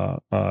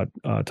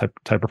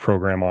type of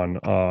program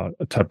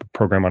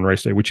on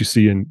race day, which you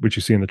see in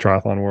the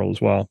triathlon world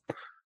as well.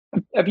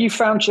 Have you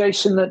found,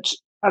 Jason, that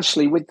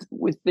actually with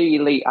the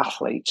elite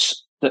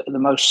athletes that are the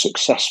most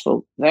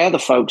successful, they're the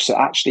folks that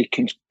actually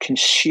can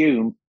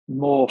consume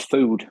more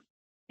food,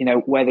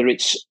 whether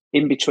it's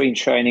in between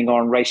training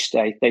or on race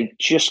day, they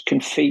just can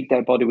feed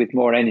their body with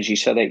more energy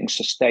so they can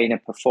sustain a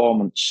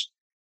performance.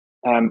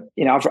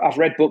 I've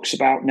read books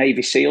about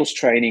Navy SEALs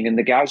training, and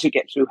the guys who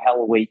get through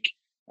Hell Week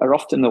are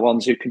often the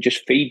ones who can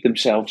just feed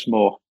themselves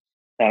more.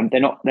 They're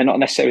not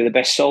necessarily the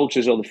best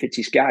soldiers or the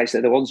fittest guys.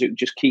 They're the ones who can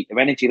just keep their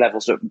energy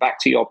levels up. And back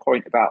to your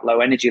point about low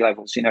energy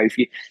levels,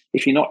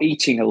 if you're not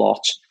eating a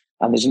lot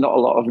and there's not a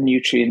lot of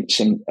nutrients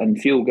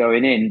and fuel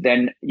going in,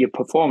 then your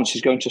performance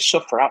is going to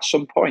suffer at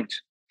some point.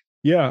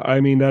 Yeah, I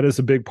mean, that is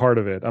a big part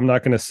of it. I'm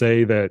not going to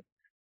say that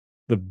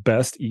the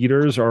best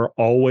eaters are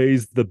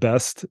always the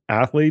best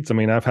athletes. I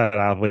mean, I've had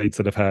athletes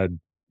that have had,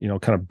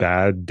 kind of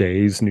bad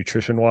days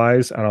nutrition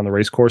wise out on the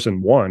race course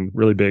and won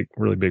really big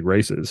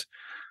races.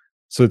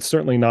 So it's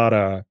certainly not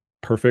a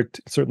perfect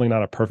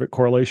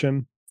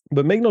correlation,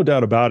 but make no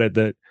doubt about it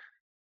that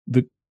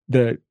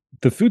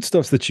the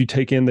foodstuffs that you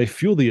take in, they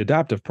fuel the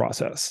adaptive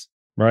process,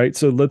 right?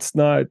 So let's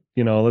not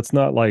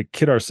like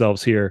kid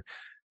ourselves here.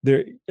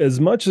 There, as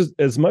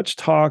much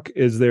talk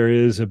as there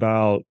is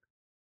about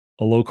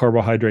a low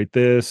carbohydrate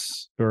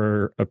this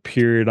or a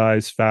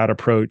periodized fat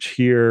approach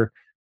here,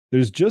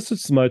 there's just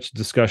as much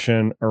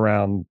discussion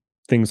around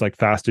things like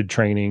fasted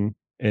training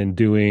and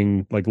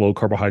doing like low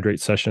carbohydrate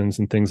sessions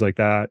and things like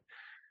that.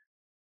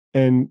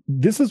 And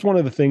this is one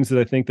of the things that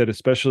I think that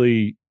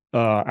especially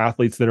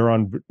athletes that are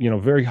on,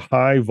 very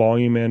high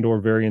volume and or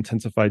very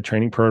intensified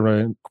training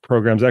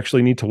programs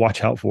actually need to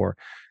watch out for,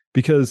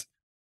 because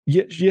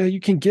yeah,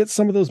 you can get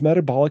some of those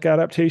metabolic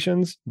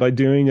adaptations by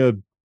doing a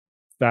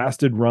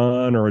fasted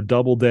run or a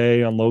double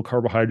day on low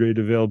carbohydrate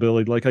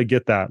availability. Like I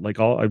get that. Like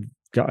I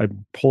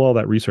pull all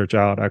that research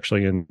out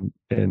actually in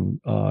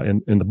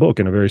the book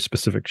in a very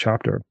specific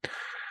chapter.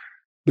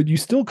 But you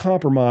still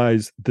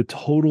compromise the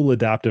total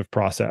adaptive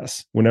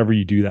process whenever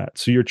you do that.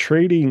 So you're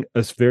trading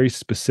a very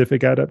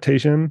specific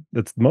adaptation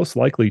that's most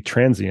likely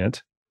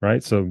transient,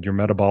 right? So your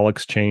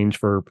metabolics change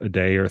for a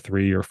day or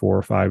 3 or 4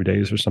 or 5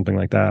 days or something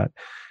like that.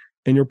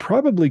 And you're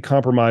probably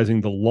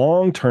compromising the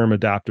long-term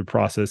adaptive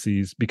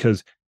processes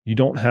because you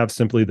don't have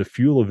simply the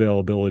fuel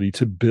availability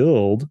to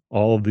build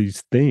all of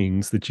these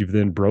things that you've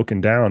then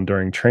broken down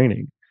during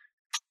training.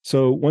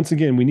 So once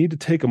again, we need to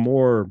take a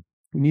more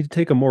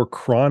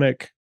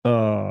chronic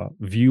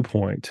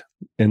viewpoint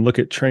and look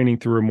at training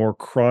through a more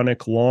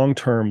chronic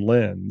long-term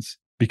lens,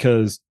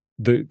 because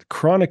the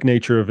chronic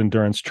nature of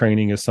endurance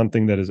training is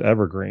something that is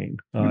evergreen.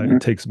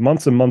 It takes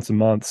months and months and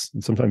months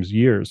and sometimes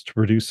years to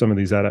produce some of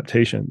these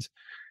adaptations.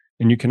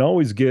 And you can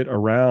always get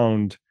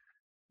around,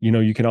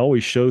 you can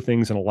always show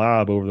things in a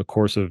lab over the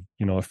course of,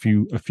 a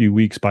few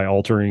weeks by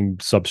altering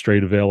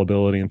substrate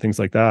availability and things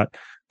like that.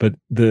 But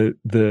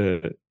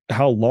the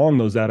how long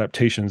those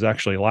adaptations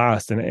actually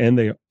last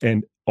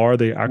and are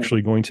they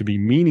actually going to be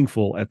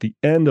meaningful at the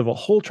end of a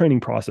whole training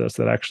process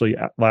that actually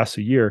lasts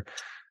a year?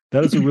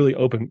 That is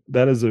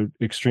an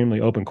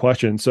extremely open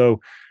question.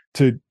 So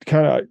to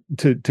kind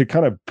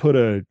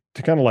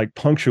of like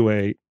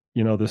punctuate,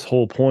 this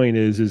whole point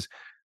is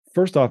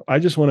first off, I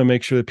just want to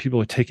make sure that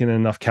people are taking in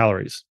enough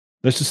calories.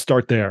 Let's just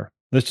start there.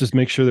 Let's just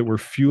make sure that we're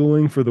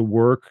fueling for the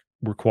work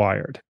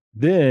required.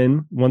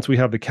 Then once we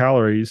have the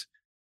calories,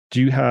 do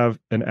you have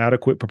an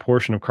adequate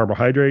proportion of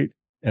carbohydrate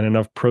and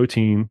enough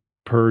protein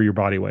per your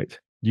body weight?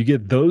 You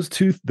get those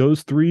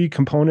 3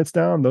 components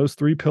down, those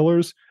 3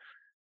 pillars,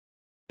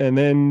 and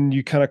then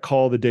you kind of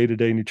call the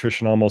day-to-day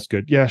nutrition almost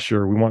good. Yeah,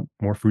 sure, we want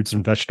more fruits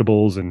and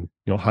vegetables and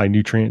high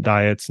nutrient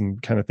diets and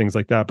kind of things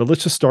like that. But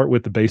let's just start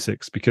with the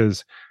basics,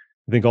 because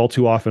I think all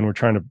too often we're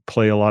trying to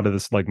play a lot of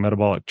this like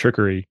metabolic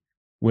trickery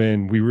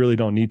when we really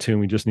don't need to, and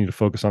we just need to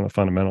focus on the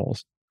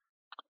fundamentals.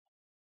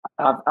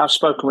 I've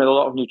spoken with a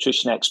lot of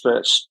nutrition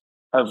experts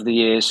over the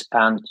years,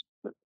 and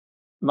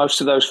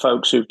most of those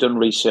folks who've done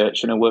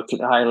research and are working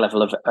at a high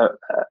level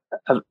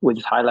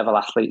with high level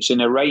athletes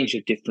in a range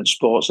of different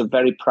sports are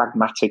very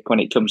pragmatic when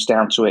it comes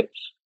down to it.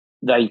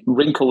 They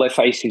wrinkle their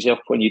faces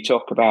up when you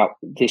talk about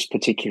this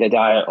particular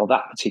diet or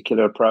that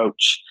particular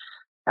approach,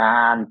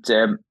 and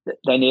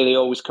they nearly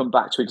always come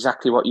back to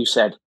exactly what you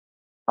said.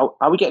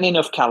 Are we getting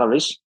enough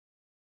calories?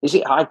 Is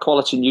it high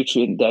quality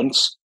nutrient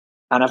dense?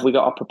 And have we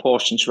got our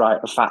proportions right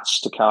of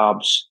fats to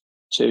carbs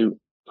to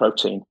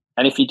protein?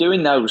 And if you're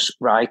doing those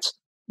right,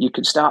 you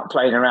can start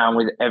playing around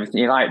with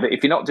everything you like. But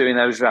if you're not doing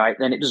those right,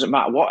 then it doesn't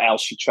matter what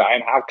else you try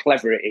and how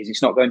clever it is,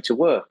 it's not going to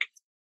work.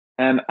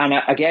 And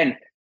again,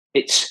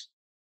 it's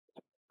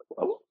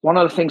one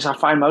of the things I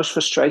find most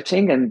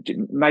frustrating,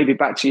 and maybe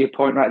back to your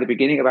point right at the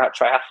beginning about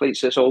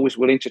triathletes that's always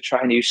willing to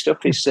try new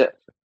stuff, is that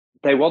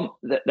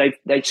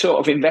they sort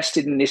of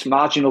invested in this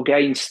marginal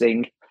gains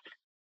thing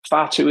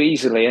far too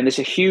easily, and there's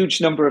a huge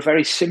number of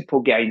very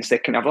simple gains they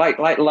can have, like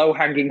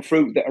low-hanging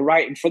fruit that are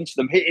right in front of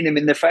them, hitting them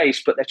in the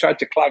face, but they're trying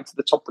to climb to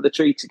the top of the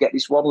tree to get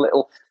this one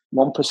little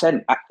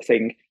 1%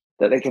 thing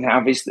that they can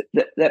have. Is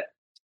that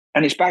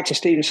and it's back to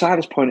Stephen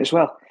Sider's point as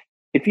well.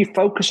 If you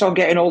focus on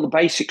getting all the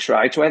basics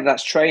right, whether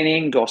that's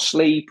training or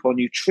sleep or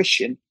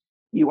nutrition,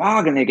 you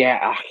are going to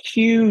get a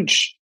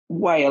huge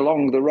way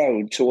along the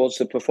road towards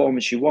the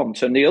performance you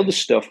want. And the other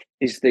stuff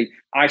is the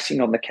icing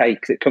on the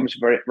cake that comes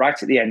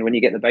right at the end when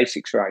you get the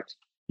basics right.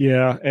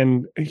 Yeah.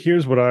 And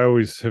here's what I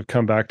always have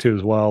come back to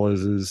as well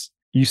is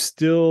it's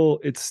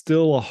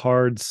still a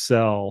hard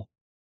sell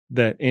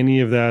that any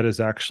of that is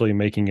actually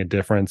making a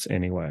difference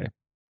anyway.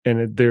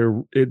 And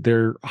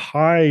they're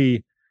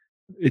high.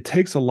 It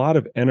takes a lot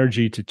of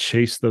energy to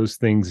chase those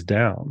things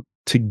down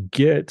to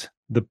get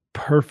the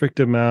perfect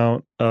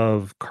amount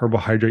of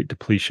carbohydrate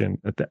depletion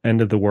at the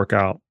end of the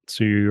workout.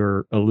 So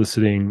you're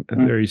eliciting a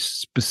very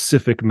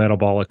specific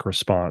metabolic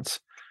response.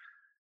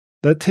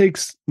 That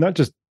takes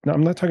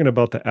I'm not talking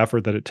about the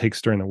effort that it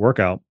takes during the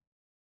workout,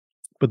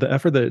 but the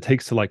effort that it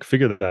takes to like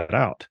figure that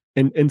out.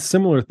 And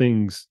similar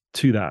things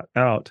to that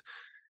out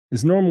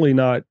is normally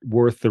not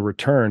worth the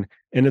return.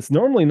 And it's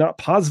normally not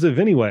positive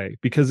anyway,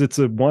 because it's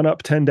a 1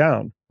 up, 10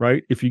 down,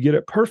 right? If you get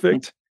it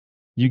perfect,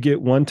 you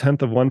get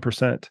 1/10 of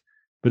 1%.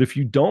 But if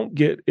you don't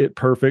get it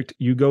perfect,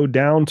 you go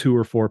down 2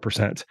 or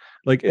 4%.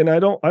 Like, and I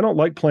don't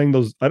like playing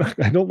those. I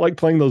don't like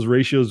playing those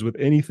ratios with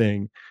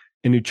anything.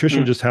 And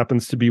nutrition just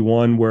happens to be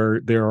one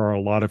where there are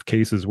a lot of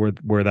cases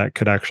where that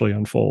could actually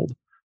unfold.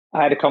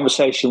 I had a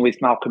conversation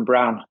with Malcolm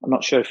Brown. I'm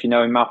not sure if you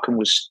know him. Malcolm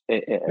was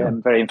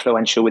very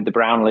influential with the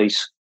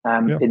Brownlees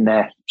in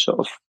their sort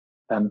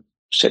of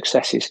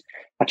successes.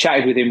 I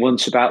chatted with him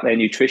once about their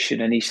nutrition,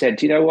 and he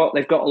said, "You know what?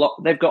 They've got a lot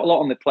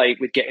on the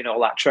plate with getting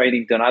all that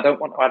training done. I don't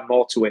want to add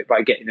more to it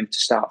by getting them to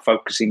start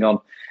focusing on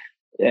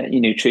your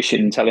nutrition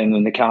and telling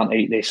them they can't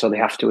eat this or they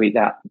have to eat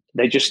that.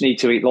 They just need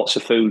to eat lots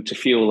of food to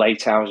fuel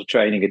 8 hours of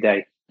training a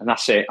day, and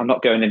that's it. I'm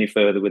not going any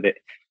further with it."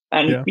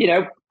 And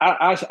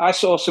I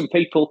saw some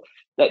people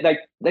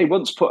They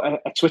once put a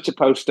Twitter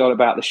post on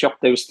about the shop.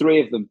 There was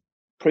three of them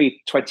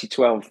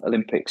pre-2012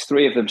 Olympics,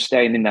 three of them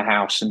staying in the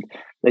house, and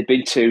they'd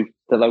been to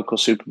the local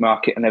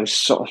supermarket, and there was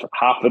sort of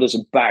half a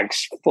dozen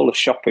bags full of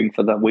shopping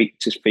for the week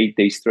to feed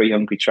these three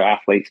hungry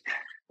triathletes.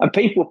 And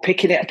people were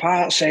picking it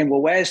apart, saying,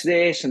 well, where's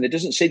this? And there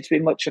doesn't seem to be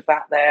much of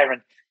that there.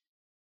 And,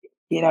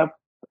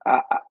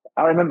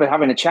 I remember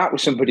having a chat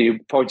with somebody who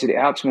pointed it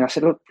out to me. I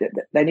said, look,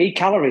 they need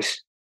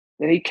calories.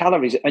 They need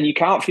calories. And you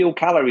can't fuel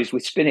calories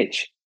with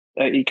spinach.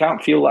 You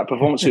can't fuel that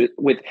performance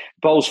with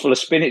bowls full of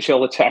spinach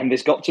all the time.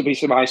 There's got to be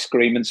some ice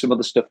cream and some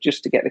other stuff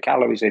just to get the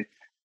calories in.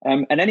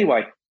 And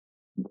anyway,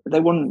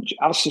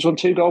 Alistair's won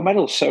 2 gold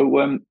medals.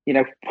 So,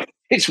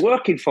 it's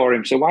working for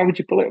him. So why would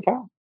you pull it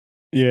apart?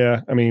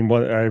 Yeah. I mean,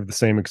 I have the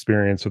same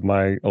experience with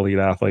my elite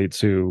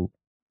athletes who,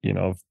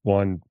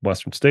 won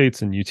Western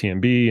States and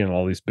UTMB and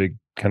all these big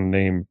kind of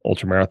name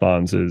ultra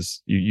marathons.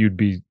 Is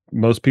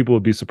most people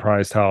would be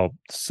surprised how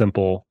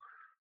simple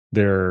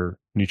their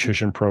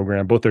nutrition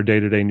program, both their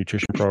day-to-day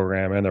nutrition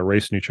program and their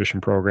race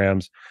nutrition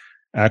programs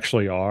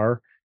actually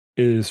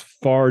is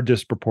far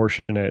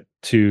disproportionate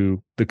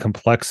to the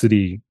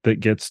complexity that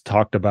gets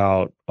talked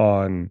about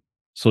on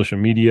social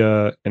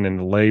media and in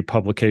the lay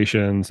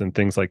publications and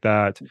things like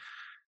that.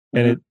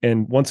 Mm-hmm.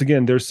 And once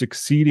again, they're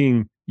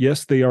succeeding.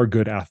 Yes, they are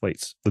good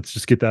athletes. Let's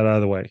just get that out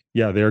of the way.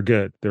 Yeah, they're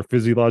good. They're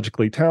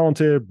physiologically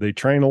talented. They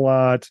train a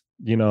lot.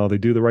 They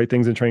do the right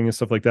things in training and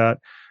stuff like that.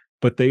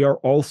 But they are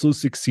also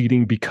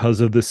succeeding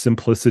because of the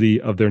simplicity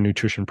of their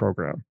nutrition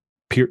program.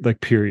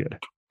 Period.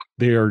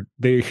 And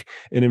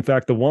in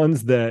fact, the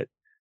ones that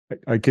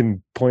I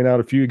can point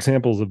out a few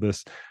examples of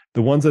this,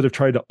 the ones that have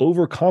tried to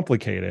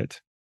overcomplicate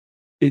it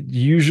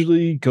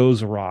usually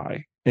goes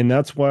awry. And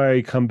that's why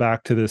I come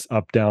back to this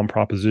up-down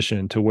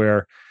proposition to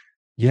where,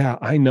 yeah,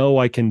 I know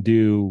I can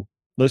do,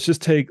 let's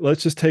just take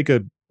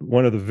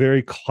one of the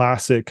very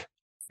classic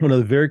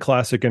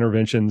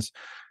interventions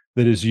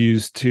that is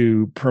used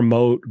to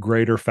promote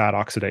greater fat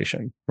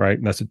oxidation, right?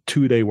 And that's a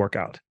 2-day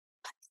workout.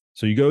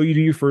 So you do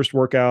your first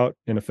workout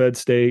in a fed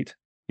state,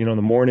 in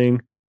the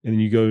morning, and then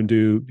you go and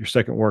do your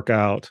second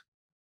workout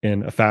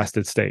in a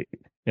fasted state.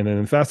 And then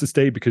in fasted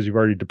state, because you've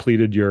already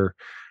depleted your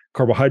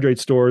carbohydrate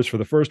stores for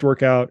the first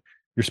workout,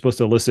 you're supposed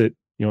to elicit,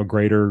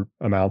 greater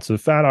amounts of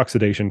fat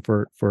oxidation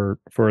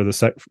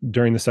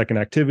during the second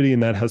activity.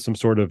 And that has some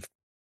sort of,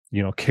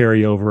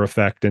 carryover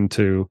effect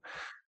into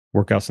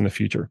workouts in the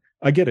future.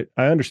 I get it.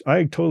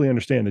 I totally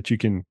understand that you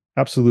can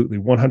absolutely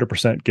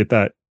 100% get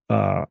that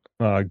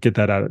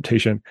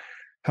adaptation.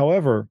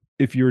 However,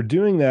 if you're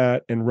doing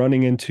that and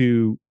running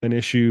into an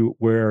issue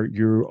where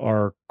you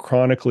are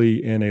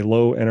chronically in a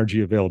low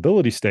energy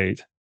availability state,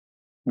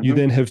 mm-hmm. you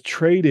then have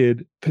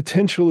traded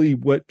potentially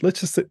let's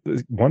just say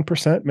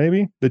 1%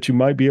 maybe that you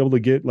might be able to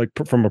get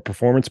from a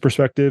performance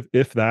perspective,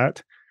 if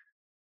that,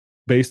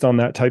 based on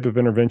that type of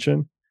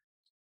intervention,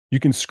 you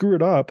can screw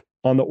it up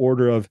on the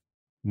order of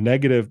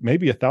negative,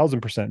 maybe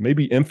 1,000%,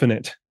 maybe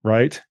infinite,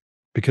 right?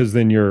 Because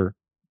then you're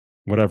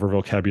whatever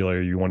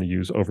vocabulary you want to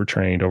use,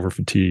 overtrained,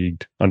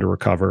 overfatigued,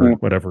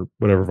 under-recovered, whatever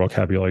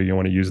vocabulary you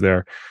want to use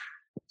there.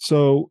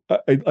 So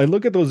I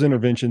look at those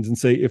interventions and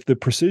say, if the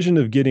precision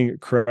of getting it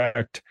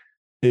correct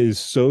is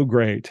so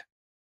great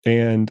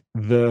and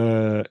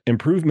the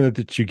improvement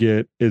that you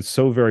get is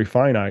so very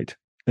finite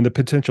and the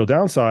potential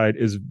downside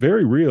is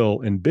very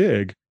real and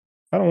big,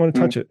 I don't want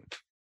to touch it.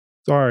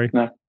 Sorry.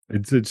 No.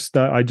 It's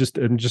not,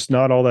 I'm just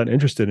not all that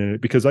interested in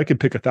it, because I could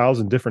pick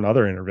 1,000 different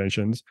other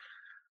interventions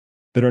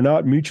that are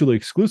not mutually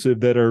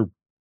exclusive, that are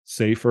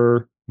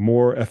safer,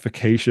 more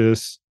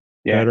efficacious,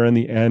 better in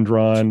the end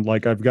run.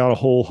 I've got a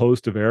whole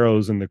host of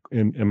arrows in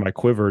my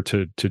quiver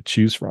to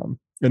choose from.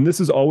 And this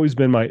has always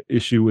been my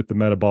issue with the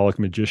metabolic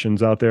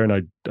magicians out there. And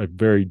I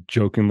very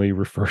jokingly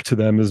refer to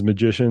them as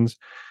magicians,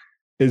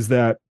 is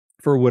that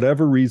for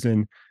whatever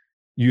reason,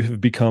 you have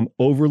become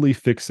overly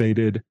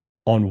fixated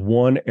on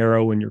one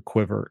arrow in your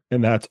quiver,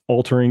 and that's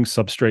altering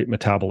substrate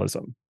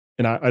metabolism.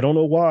 And I don't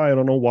know why. I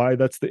don't know why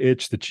that's the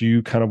itch that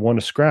you kind of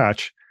want to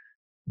scratch,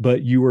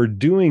 but you are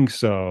doing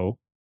so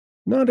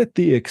not at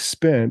the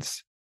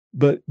expense,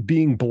 but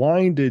being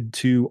blinded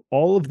to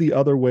all of the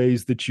other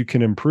ways that you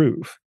can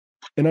improve.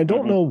 And I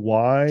don't know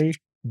why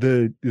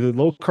the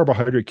low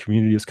carbohydrate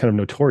community is kind of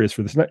notorious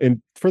for this.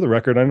 And for the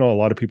record, I know a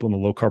lot of people in the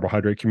low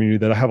carbohydrate community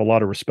that I have a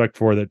lot of respect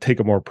for that take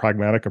a more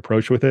pragmatic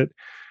approach with it.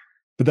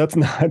 But that's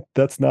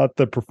not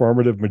the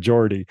performative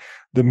majority.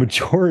 The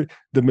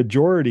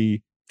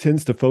majority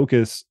tends to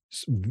focus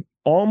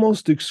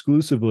almost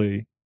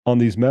exclusively on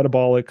these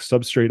metabolic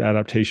substrate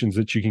adaptations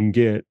that you can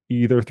get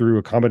either through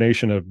a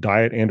combination of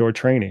diet and or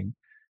training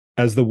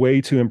as the way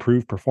to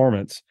improve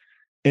performance,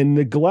 and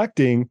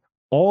neglecting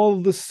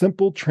all the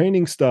simple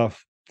training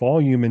stuff,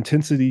 volume,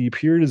 intensity,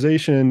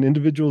 periodization,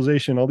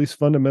 individualization, all these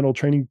fundamental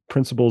training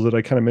principles that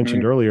I kind of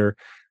mentioned earlier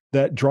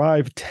that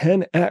drive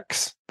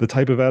 10x the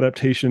type of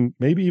adaptation,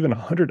 maybe even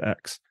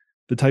 100x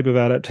the type of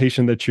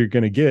adaptation that you're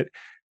going to get.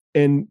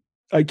 And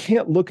I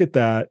can't look at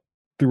that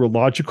through a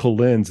logical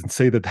lens and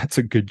say that that's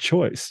a good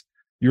choice.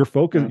 You're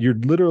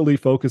literally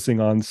focusing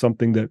on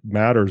something that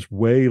matters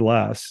way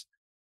less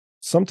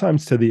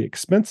sometimes to the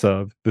expense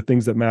of the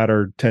things that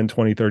matter 10,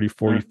 20, 30,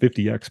 40,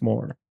 50x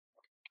more.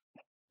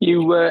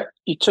 You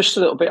touched a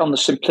little bit on the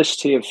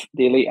simplicity of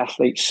the elite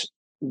athletes'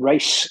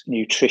 race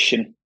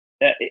nutrition.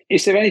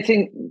 Is there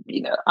anything,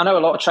 I know a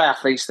lot of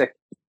triathletes that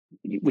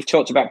we've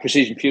talked about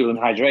precision fuel and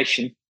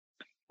hydration,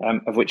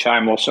 of which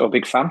I'm also a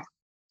big fan.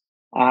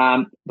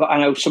 But I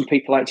know some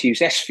people like to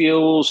use S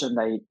fuels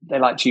and they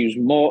like to use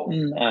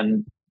Morton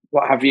and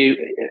what have you.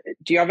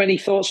 Do you have any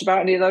thoughts about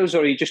any of those,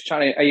 or are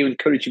you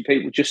encouraging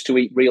people just to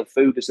eat real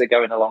food as they're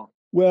going along?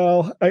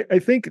 Well, I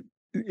think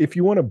if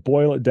you want to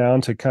boil it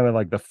down to kind of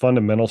like the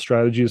fundamental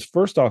strategies,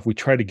 first off, we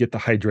try to get the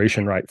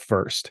hydration right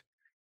first,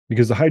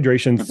 because the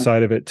hydration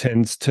side of it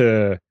tends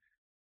to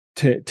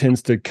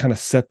kind of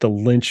set the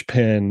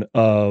linchpin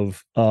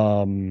of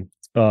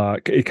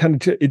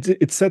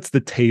it sets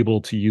the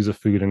table, to use a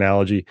food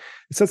analogy.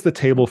 It sets the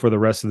table for the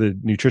rest of the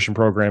nutrition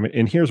program.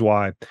 And here's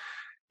why.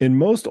 In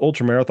most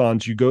ultra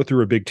marathons, you go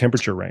through a big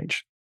temperature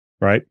range,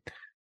 right?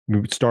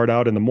 You start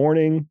out in the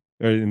morning.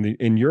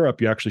 In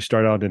Europe, you actually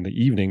start out in the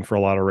evening for a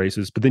lot of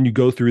races, but then you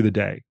go through the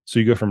day. So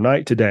you go from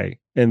night to day.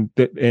 And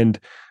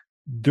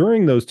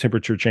during those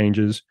temperature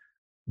changes,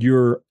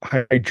 your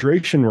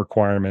hydration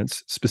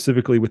requirements,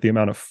 specifically with the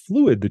amount of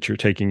fluid that you're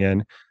taking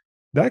in,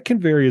 that can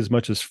vary as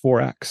much as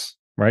 4x,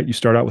 right? You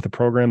start out with a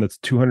program that's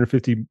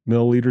 250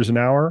 milliliters an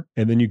hour,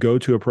 and then you go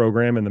to a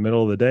program in the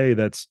middle of the day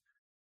that's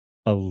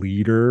a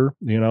liter,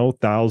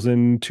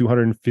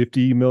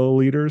 1,250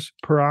 milliliters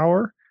per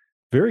hour,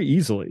 very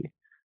easily.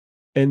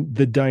 And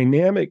the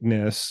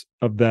dynamicness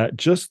of that,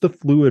 just the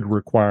fluid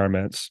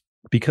requirements,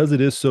 because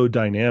it is so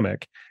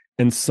dynamic,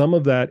 and some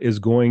of that is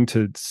going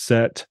to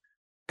set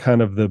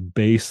kind of the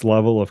base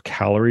level of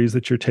calories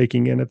that you're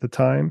taking in at the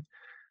time.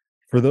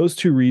 For those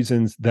two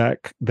reasons,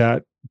 that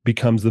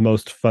becomes the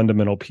most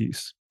fundamental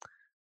piece.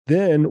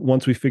 Then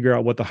once we figure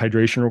out what the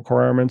hydration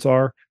requirements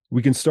are,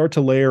 we can start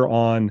to layer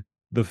on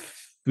the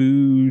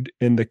food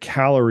and the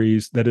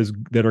calories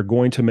that are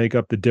going to make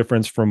up the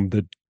difference from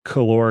the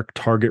caloric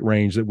target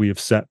range that we have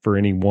set for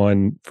any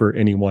one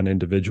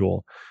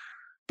individual.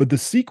 But the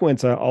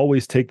sequence, I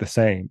always take the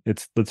same.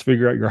 It's, let's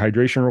figure out your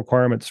hydration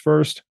requirements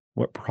first.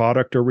 What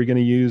product are we going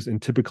to use?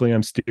 And typically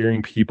I'm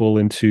steering people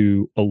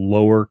into a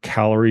lower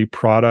calorie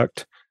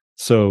product.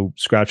 So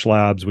Scratch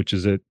Labs, which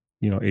is at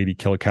 80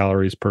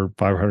 kilocalories per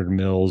 500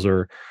 mils,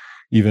 or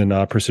even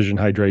Precision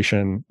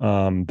Hydration,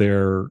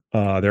 their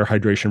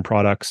hydration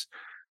products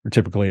are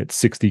typically at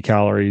 60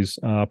 calories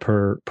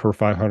per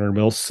 500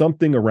 mils,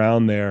 something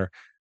around there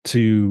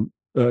to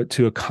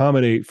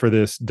accommodate for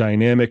this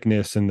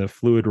dynamicness and the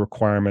fluid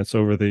requirements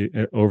over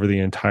the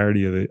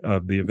entirety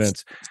of the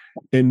events.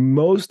 In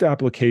most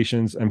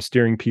applications, I'm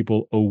steering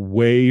people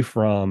away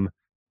from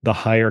the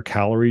higher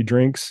calorie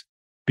drinks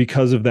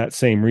because of that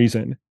same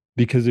reason.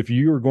 Because if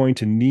you are going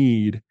to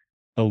need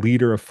a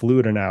liter of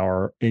fluid an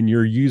hour and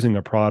you're using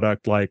a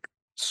product like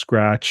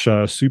Scratch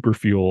Super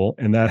Fuel,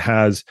 and that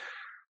has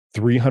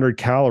 300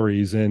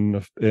 calories in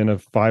a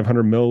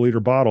 500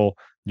 milliliter bottle,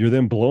 you're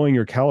then blowing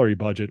your calorie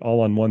budget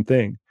all on one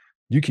thing.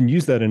 You can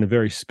use that in a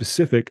very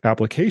specific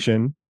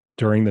application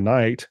during the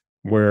night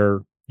where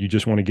you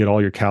just want to get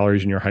all your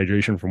calories and your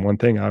hydration from one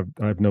thing. I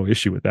have no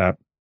issue with that,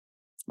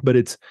 but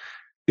it's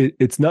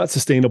not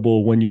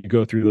sustainable when you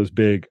go through those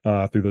big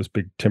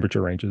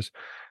temperature ranges.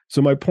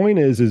 So my point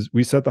is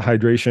we set the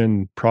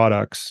hydration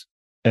products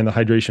and the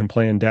hydration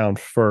plan down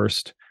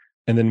first,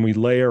 and then we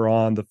layer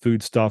on the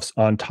foodstuffs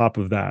on top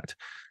of that.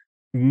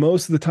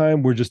 Most of the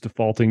time, we're just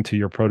defaulting to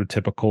your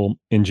prototypical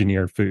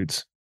engineered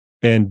foods.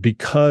 And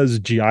because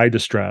GI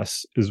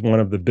distress is one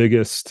of the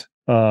biggest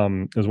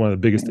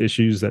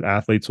issues that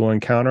athletes will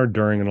encounter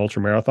during an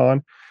ultra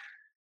marathon,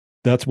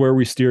 that's where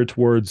we steer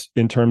towards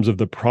in terms of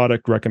the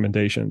product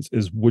recommendations,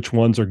 is which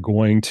ones are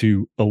going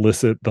to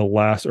elicit the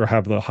less or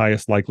have the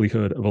highest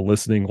likelihood of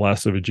eliciting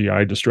less of a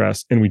GI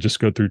distress. And we just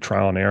go through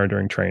trial and error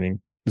during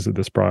training. Is it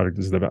this product?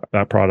 Is it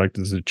that product?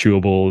 Is it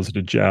chewable? Is it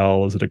a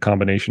gel? Is it a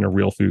combination of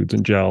real foods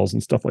and gels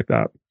and stuff like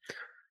that?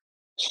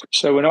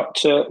 So we're not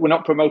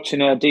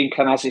promoting a Dean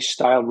Canazis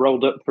style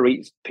rolled up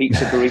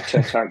pizza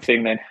burrito type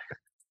thing then.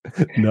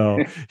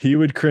 No, he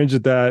would cringe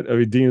at that. I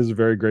mean, Dean is a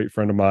very great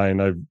friend of mine.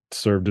 I've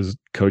served as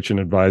coach and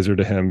advisor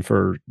to him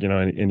for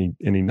any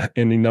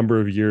number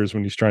of years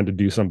when he's trying to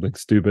do something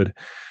stupid,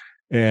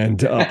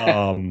 and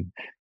I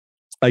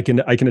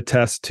can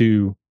attest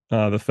to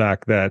the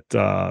fact that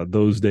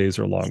those days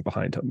are long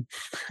behind him.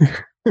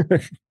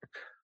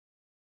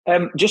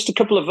 Just a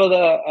couple of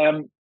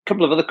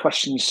other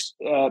questions,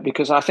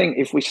 because I think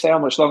if we stay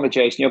on much longer,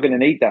 Jason, you're going to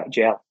need that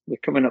gel. We're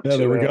coming up. Yeah,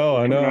 there we go.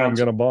 I know. I'm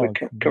going to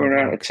bonk. We're coming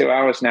around to 2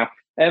 hours now.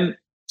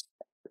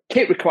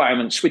 Kit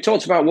requirements. We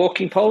talked about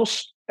walking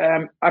poles.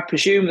 I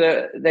presume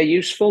that they're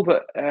useful,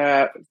 but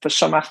for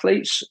some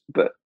athletes.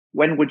 But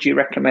when would you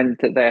recommend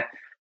that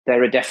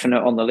they're a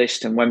definite on the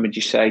list, and when would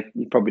you say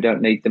you probably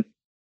don't need them?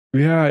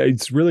 Yeah,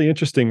 it's really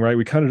interesting, right?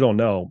 We kind of don't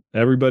know.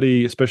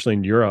 Everybody, especially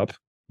in Europe,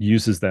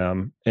 uses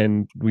them,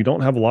 and we don't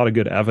have a lot of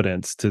good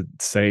evidence to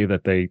say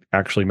that they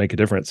actually make a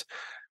difference.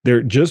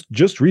 They're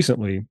just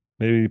recently,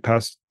 maybe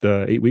past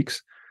 8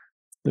 weeks,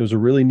 There was a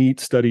really neat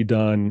study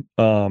done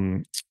out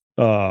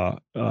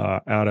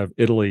of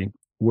Italy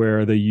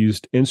where they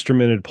used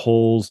instrumented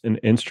poles and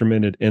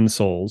instrumented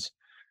insoles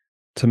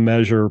to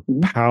measure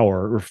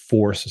power or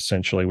force,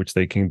 essentially, which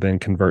they can then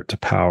convert to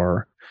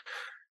power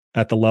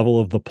at the level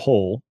of the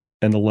pole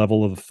and the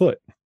level of the foot.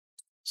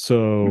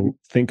 So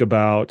think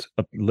about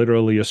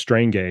literally a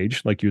strain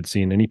gauge, like you would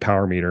see in any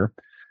power meter,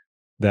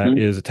 that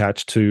is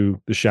attached to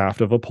the shaft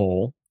of a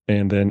pole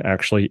and then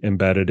actually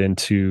embedded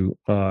into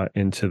the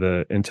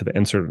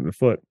insert in the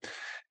foot.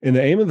 And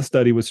the aim of the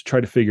study was to try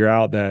to figure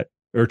out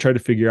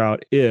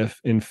if,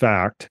 in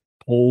fact,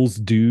 poles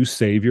do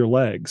save your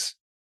legs.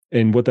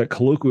 And what that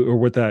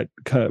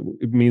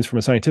means from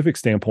a scientific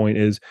standpoint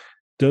is,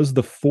 does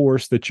the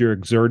force that you're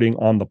exerting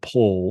on the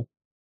pole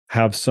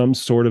have some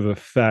sort of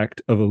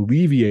effect of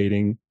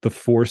alleviating the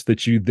force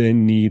that you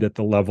then need at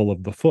the level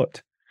of the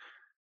foot?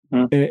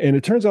 And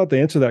it turns out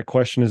the answer to that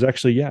question is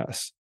actually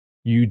yes.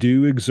 You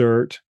do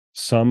exert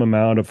some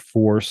amount of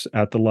force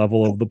at the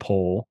level of the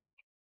pole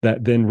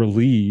that then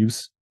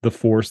relieves the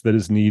force that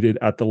is needed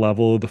at the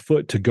level of the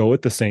foot to go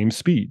at the same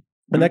speed.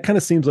 And that kind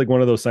of seems like one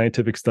of those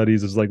scientific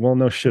studies is like, well,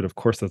 no shit, of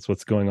course that's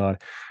what's going on.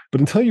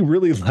 But until you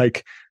really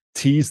like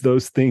tease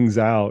those things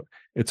out,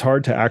 it's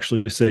hard to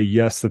actually say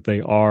yes that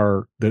they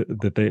are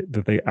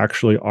that they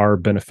actually are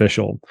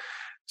beneficial.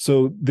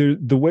 So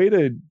the way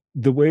to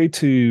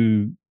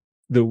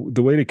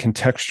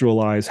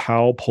contextualize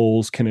how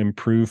poles can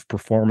improve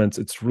performance,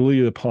 it's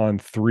really upon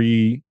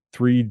three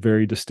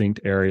very distinct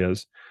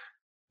areas.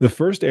 The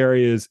first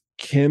area is,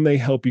 can they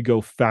help you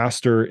go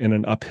faster in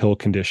an uphill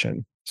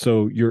condition?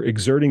 So you're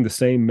exerting the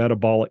same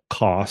metabolic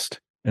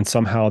cost and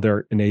somehow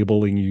they're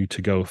enabling you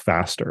to go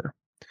faster.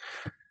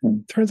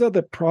 Turns out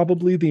that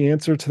probably the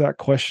answer to that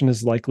question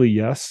is likely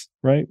yes,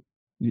 right?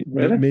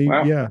 Really?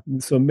 Wow. Yeah.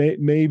 So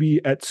maybe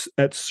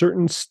at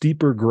certain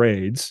steeper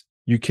grades,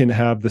 you can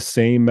have the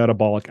same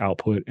metabolic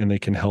output and they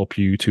can help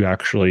you to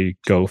actually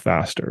go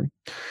faster.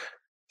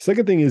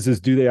 Second thing is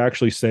do they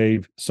actually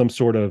save some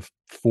sort of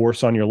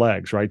force on your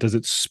legs, right? Does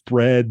it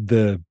spread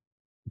the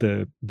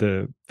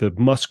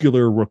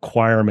muscular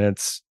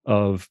requirements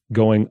of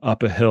going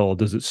up a hill?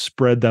 Does it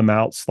spread them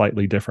out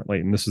slightly differently?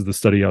 And this is the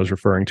study I was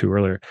referring to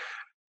earlier.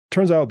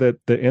 Turns out that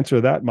the answer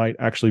to that might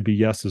actually be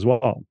yes as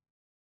well.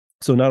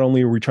 So not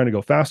only are we trying to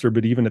go faster,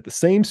 but even at the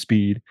same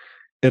speed,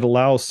 it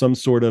allows some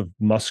sort of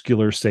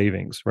muscular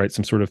savings, right?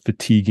 Some sort of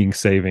fatiguing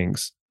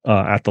savings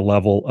at the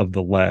level of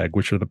the leg,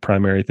 which are the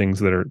primary things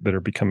that are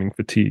becoming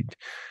fatigued.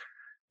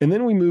 And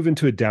then we move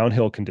into a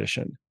downhill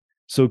condition.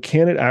 So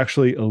can it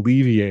actually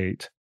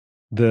alleviate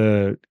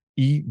the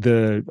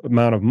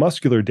amount of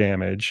muscular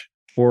damage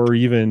or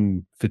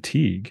even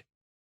fatigue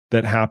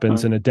that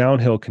happens in a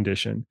downhill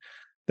condition?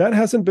 That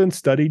hasn't been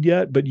studied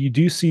yet, but you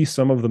do see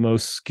some of the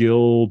most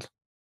skilled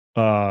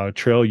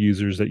trail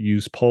users that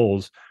use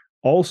poles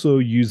also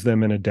use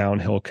them in a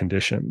downhill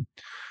condition.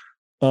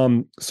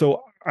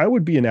 So I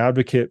would be an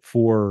advocate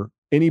for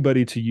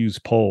anybody to use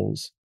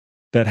poles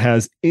that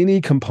has any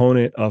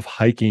component of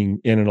hiking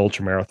in an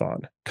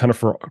ultramarathon, kind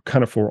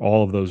of for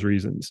all of those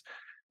reasons.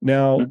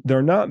 Now,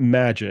 they're not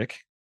magic,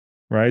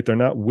 right? They're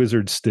not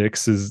wizard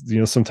sticks, as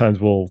sometimes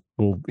we'll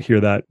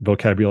hear that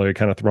vocabulary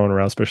kind of thrown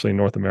around, especially in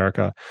North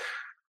America.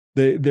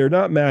 They're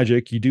not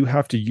magic. You do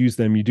have to use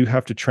them. You do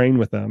have to train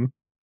with them.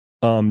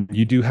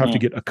 You do have to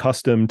get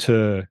accustomed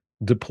to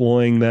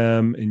deploying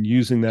them and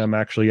using them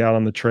actually out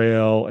on the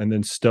trail and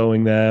then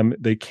stowing them.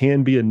 They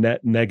can be a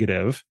net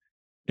negative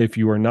if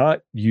you are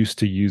not used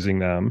to using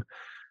them.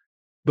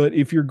 But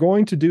if you're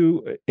going to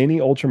do any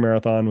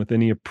ultramarathon with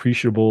any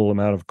appreciable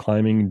amount of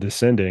climbing and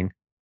descending,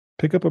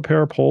 pick up a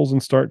pair of poles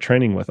and start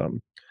training with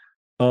them.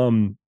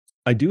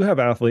 I do have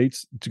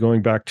athletes,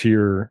 going back to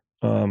your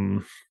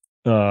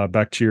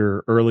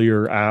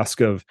earlier ask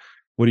of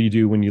what do you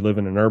do when you live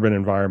in an urban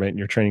environment and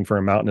you're training for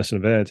a mountainous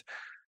event.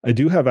 I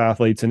do have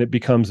athletes, and it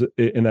becomes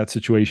in that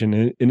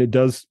situation, and it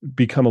does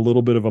become a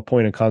little bit of a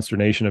point of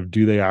consternation of,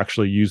 do they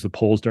actually use the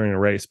poles during a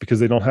race, because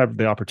they don't have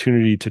the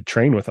opportunity to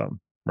train with them,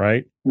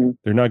 right?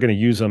 They're not going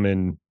to use them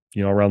in,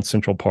 around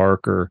Central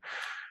Park or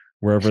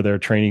wherever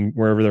their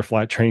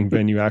flat training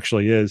venue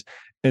actually is.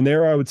 And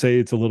there, I would say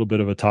it's a little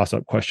bit of a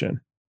toss-up question,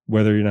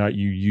 whether or not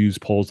you use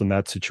poles in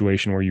that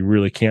situation where you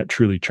really can't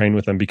truly train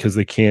with them, because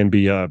they can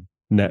be a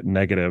net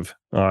negative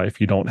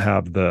if you don't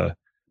have the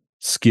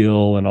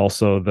skill and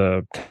also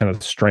the kind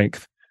of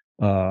strength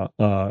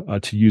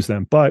to use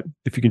them. But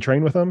if you can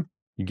train with them,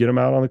 you get them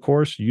out on the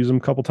course, use them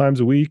a couple times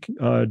a week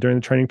during the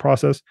training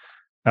process,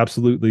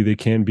 absolutely they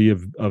can be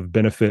of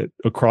benefit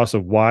across a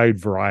wide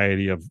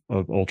variety of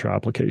ultra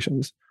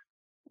applications.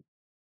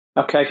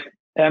 Okay.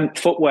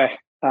 Footwear.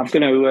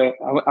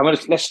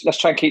 Let's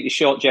try and keep this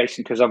short,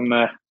 Jason, because I'm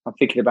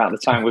thinking about the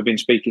time we've been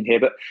speaking here.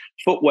 But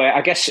footwear,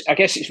 I guess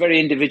it's very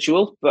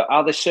individual. But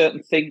are there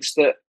certain things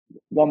that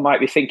one might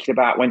be thinking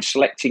about when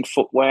selecting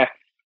footwear,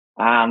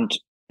 and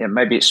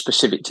maybe it's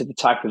specific to the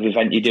type of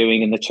event you're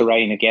doing and the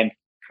terrain? Again,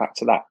 back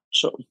to that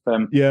sort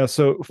of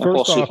So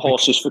first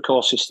horses for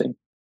courses thing.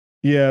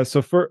 Yeah.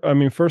 So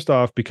first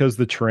off, because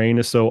the terrain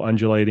is so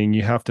undulating,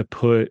 you have to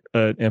put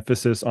an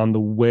emphasis on the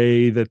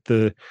way that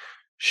the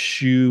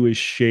shoe is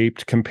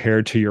shaped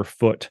compared to your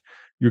foot.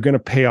 You're going to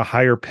pay a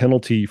higher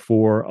penalty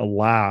for a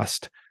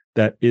last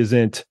that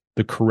isn't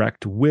the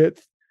correct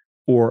width,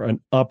 or an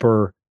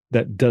upper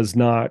that does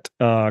not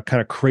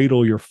kind of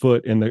cradle your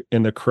foot in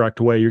the correct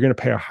way. You're going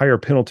to pay a higher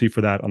penalty for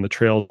that on the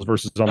trails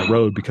versus on the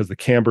road, because the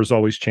camber is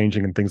always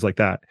changing and things like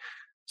that.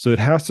 So it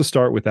has to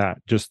start with that,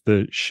 just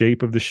the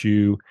shape of the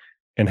shoe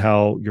and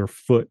how your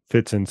foot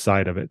fits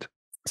inside of it.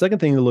 Second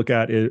thing to look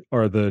at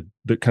are the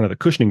kind of the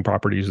cushioning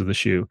properties of the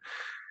shoe.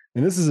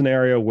 And this is an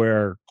area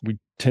where we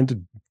tend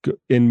to,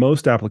 in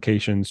most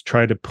applications,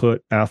 try to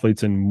put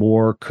athletes in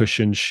more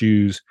cushioned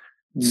shoes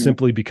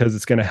simply because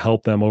it's going to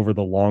help them over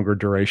the longer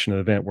duration of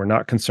the event. We're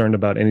not concerned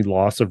about any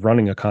loss of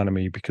running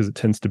economy, because it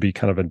tends to be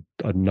kind of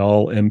a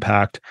null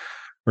impact,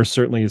 or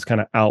certainly is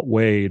kind of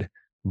outweighed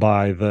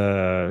by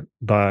the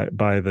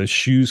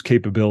shoes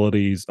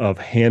capabilities of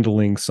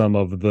handling some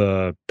of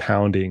the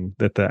pounding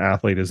that the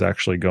athlete is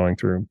actually going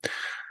through.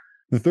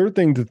 The third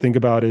thing to think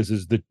about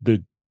is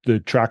the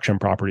traction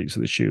properties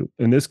of the shoe.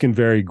 And this can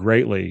vary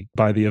greatly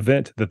by the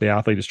event that the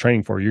athlete is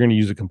training for. You're going to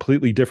use a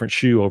completely different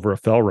shoe over a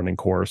fell running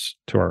course,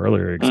 to our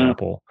earlier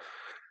example.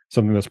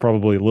 Something that's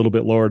probably a little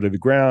bit lower to the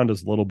ground,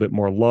 is a little bit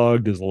more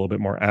lugged, is a little bit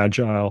more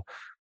agile.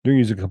 You're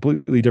going to use a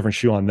completely different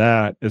shoe on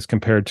that as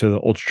compared to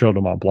the Ultra Trail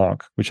de Mont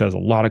Blanc, which has a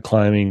lot of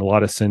climbing, a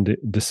lot of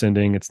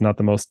descending. It's not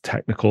the most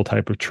technical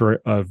type of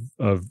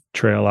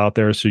trail out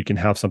there. So you can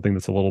have something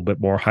that's a little bit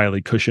more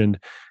highly cushioned,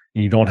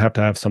 and you don't have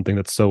to have something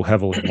that's so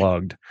heavily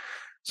lugged.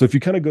 So if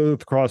you kind of go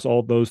across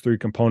all those three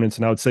components,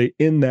 and I would say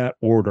in that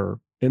order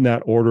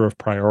of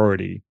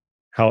priority,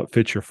 how it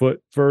fits your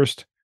foot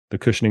first, the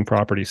cushioning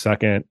property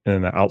second,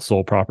 and the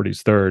outsole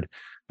properties third,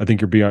 I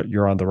think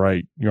you're on the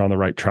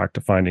right track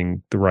to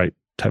finding the right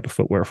type of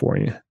footwear for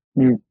you.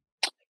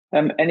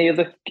 Any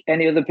other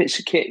bits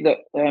of kit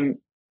that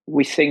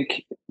we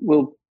think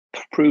will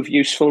prove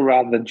useful,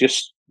 rather than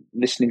just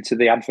listening to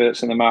the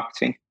adverts and the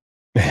marketing?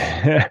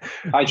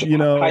 What do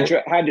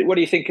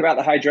you think about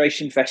the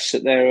hydration vests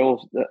that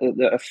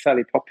are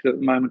fairly popular at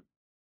the moment?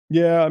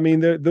 Yeah, I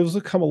mean, those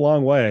have come a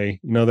long way.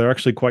 They're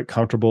actually quite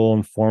comfortable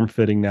and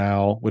form-fitting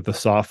now with the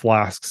soft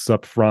flasks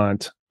up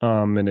front.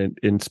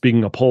 And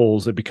speaking of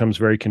poles, it becomes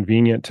very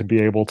convenient to be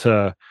able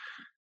to,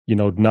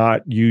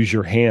 not use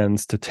your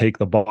hands to take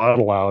the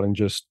bottle out and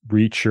just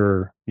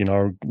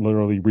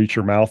literally reach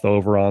your mouth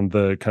over on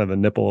the kind of the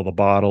nipple of the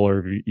bottle,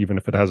 or even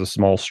if it has a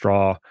small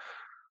straw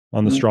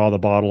on the straw of the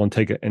bottle, and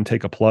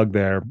take a plug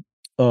there.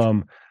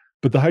 But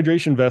the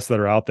hydration vests that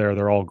are out there,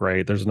 they're all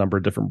great. There's a number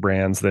of different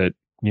brands that,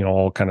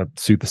 all kind of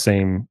suit the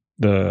same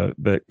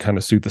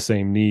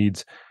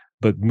needs.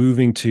 But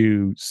moving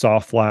to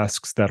soft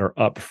flasks that are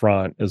up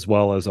front, as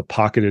well as a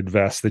pocketed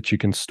vest that you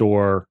can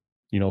store,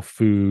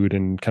 food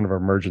and kind of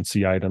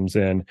emergency items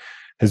in,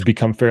 has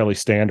become fairly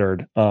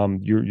standard.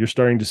 You're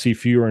starting to see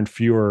fewer and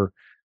fewer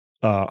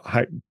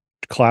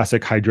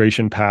classic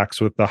hydration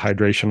packs with the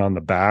hydration on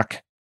the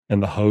back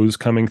and the hose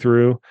coming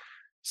through,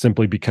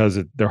 simply because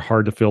they're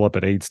hard to fill up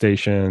at aid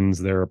stations.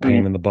 They're a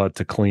pain in the butt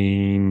to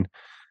clean.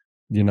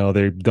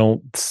 They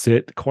don't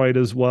sit quite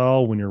as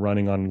well when you're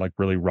running on like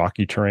really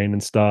rocky terrain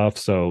and stuff.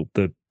 So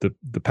the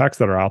packs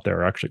that are out there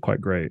are actually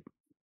quite great.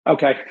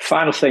 Okay,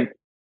 final thing.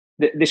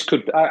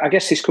 I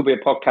guess this could be a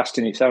podcast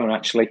in its own,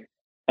 actually.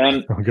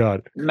 Oh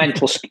God,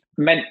 mental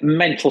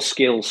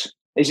skills.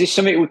 Is this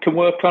something we can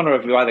work on, or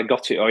have you either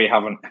got it or you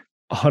haven't?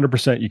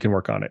 100% you can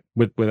work on it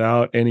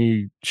without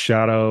any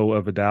shadow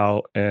of a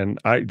doubt. And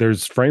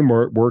there's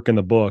framework work in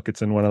the book.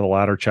 It's in one of the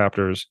latter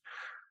chapters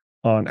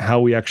on how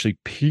we actually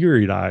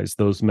periodize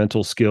those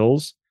mental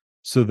skills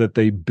so that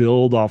they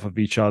build off of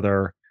each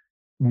other,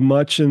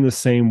 much in the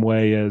same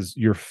way as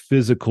your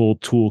physical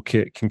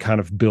toolkit can kind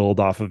of build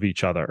off of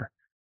each other.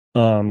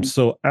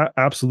 So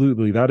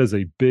absolutely, that is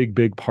a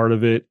big part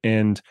of it.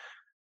 And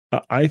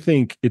I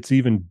think it's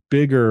even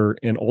bigger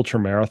in ultra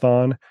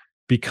marathon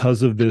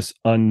because of this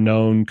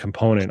unknown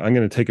component. I'm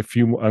going to take a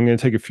few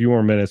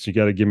more minutes. You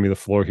got to give me the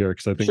floor here,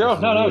 because I think sure.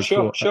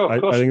 I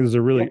think it's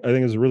a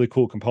really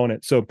cool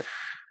component. So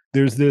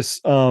there's this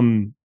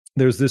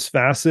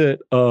facet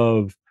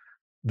of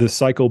the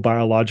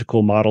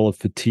psychobiological model of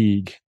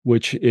fatigue,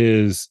 which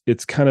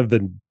it's kind of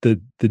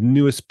the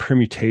newest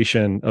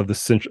permutation of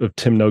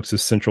Tim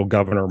Noakes' central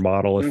governor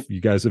model. If you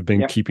guys have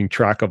been keeping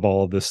track of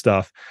all of this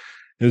stuff,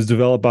 it was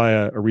developed by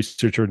a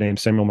researcher named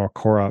Samuel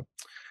Marcora.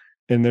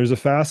 And there's a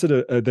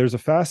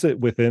facet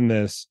within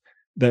this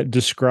that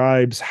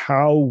describes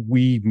how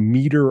we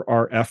meter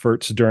our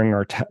efforts during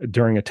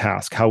a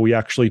task, how we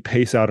actually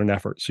pace out an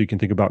effort. So you can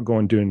think about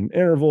doing an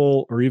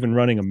interval, or even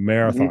running a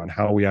marathon,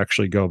 how we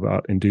actually go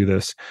about and do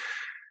this.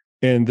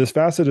 And this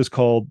facet is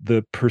called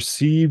the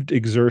perceived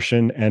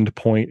exertion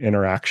endpoint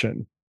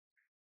interaction.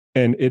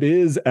 And it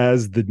is,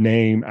 as the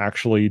name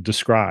actually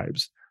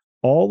describes,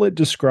 all it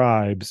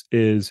describes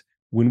is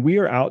when we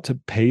are out to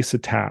pace a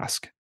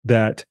task,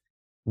 that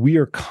we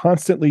are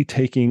constantly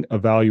taking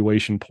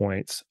evaluation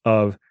points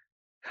of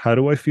how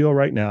do I feel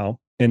right now,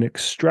 and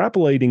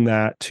extrapolating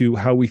that to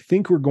how we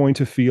think we're going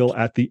to feel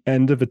at the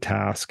end of a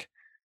task.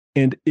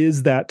 And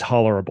is that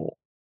tolerable?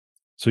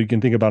 So you can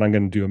think about, I'm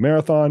going to do a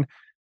marathon,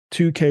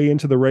 2K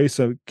into the race.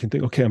 I can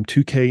think, okay, I'm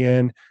 2K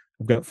in.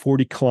 I've got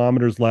 40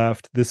 kilometers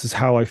left. This is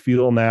how I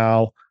feel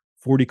now.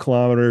 40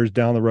 kilometers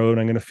down the road,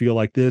 I'm going to feel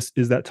like this.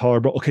 Is that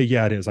tolerable? Okay,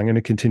 yeah, it is. I'm going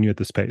to continue at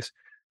this pace.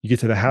 You get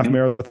to the half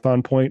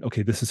marathon point.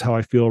 Okay, this is how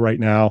I feel right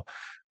now.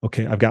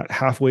 Okay, I've got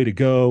halfway to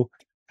go.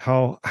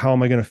 How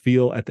am I going to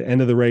feel at the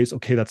end of the race?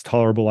 Okay, that's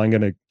tolerable. I'm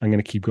going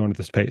to keep going at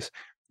this pace.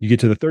 You get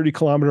to the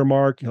 30-kilometer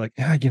mark. You're like,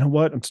 yeah, you know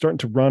what? I'm starting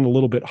to run a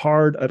little bit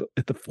hard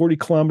at the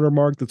 40-kilometer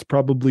mark. That's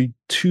probably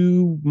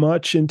too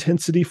much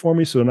intensity for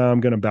me. So now I'm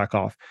going to back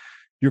off.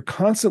 You're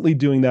constantly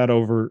doing that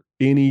over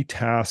any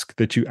task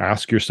that you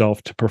ask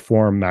yourself to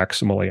perform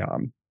maximally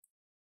on.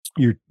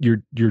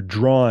 You're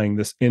drawing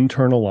this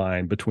internal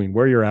line between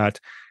where you're at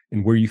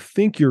and where you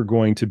think you're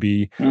going to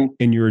be,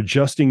 and you're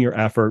adjusting your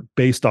effort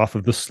based off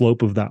of the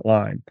slope of that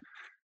line.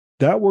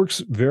 That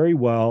works very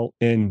well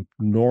in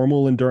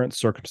normal endurance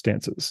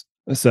circumstances.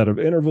 A set of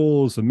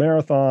intervals, a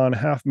marathon,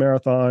 half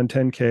marathon,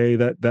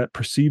 10K, that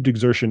perceived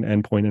exertion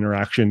endpoint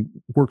interaction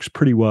works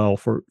pretty well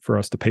for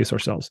us to pace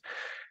ourselves.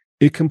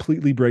 It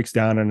completely breaks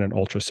down in an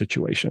ultra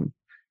situation.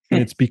 And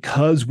it's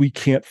because we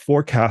can't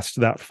forecast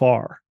that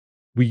far.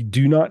 We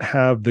do not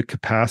have the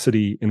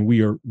capacity, and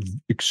we are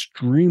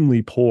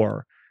extremely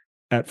poor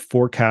at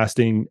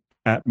forecasting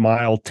at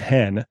mile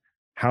 10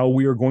 how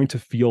we are going to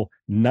feel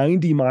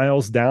 90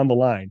 miles down the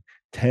line,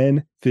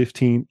 10,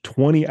 15,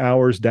 20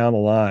 hours down the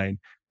line.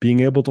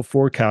 Being able to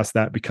forecast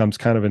that becomes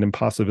kind of an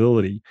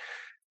impossibility.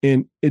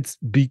 And it's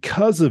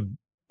because of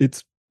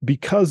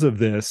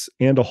this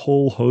and a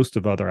whole host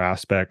of other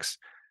aspects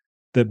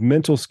that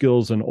mental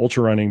skills in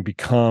ultra running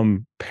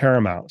become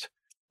paramount,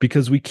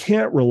 because we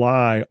can't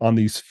rely on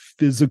these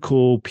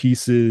physical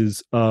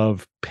pieces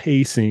of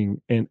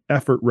pacing and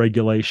effort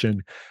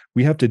regulation.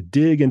 We have to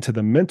dig into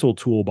the mental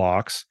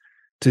toolbox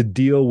to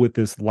deal with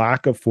this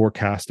lack of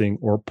forecasting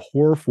or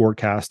poor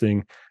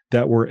forecasting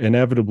that we're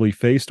inevitably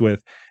faced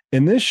with.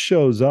 And this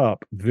shows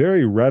up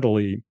very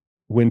readily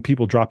when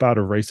people drop out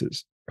of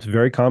races. It's a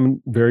very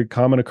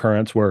common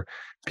occurrence where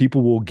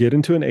people will get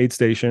into an aid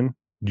station,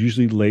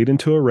 usually late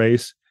into a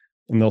race,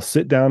 and they'll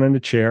sit down in a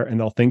chair and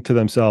they'll think to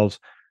themselves,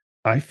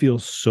 I feel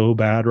so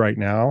bad right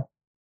now.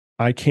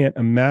 I can't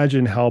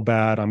imagine how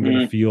bad I'm going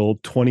to feel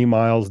 20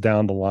 miles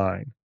down the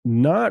line.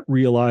 Not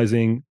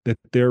realizing that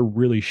they're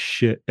really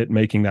shit at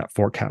making that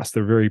forecast.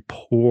 They're very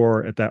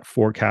poor at that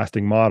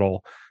forecasting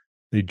model.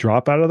 They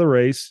drop out of the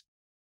race,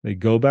 they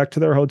go back to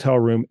their hotel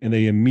room, and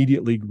they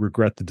immediately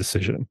regret the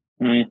decision.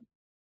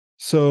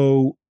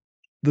 So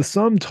the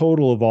sum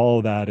total of all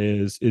of that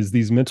is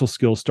these mental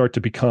skills start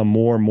to become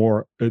more and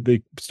more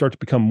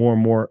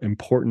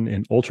important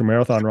in ultra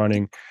marathon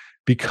running,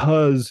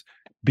 because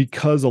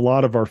a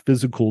lot of our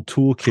physical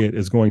toolkit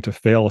is going to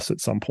fail us at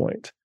some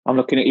point. I'm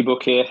looking at your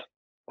book here,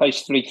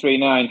 page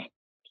 339,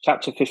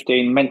 chapter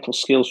 15, mental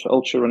skills for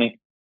ultra running.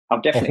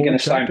 I'm definitely going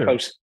to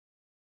signpost.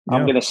 Yeah.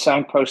 I'm going to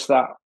signpost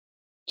that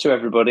to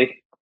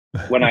everybody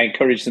when I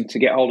encourage them to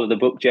get hold of the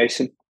book,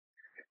 Jason.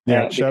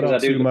 Yeah, shout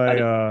out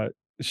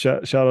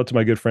to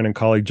my good friend and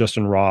colleague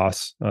Justin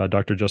Ross,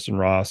 Dr. Justin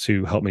Ross,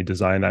 who helped me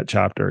design that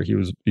chapter. He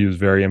was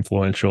very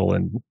influential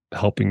in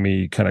helping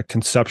me kind of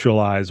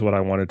conceptualize what I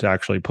wanted to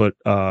actually put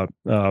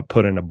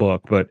in a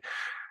book. But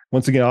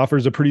once again,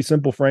 offers a pretty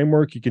simple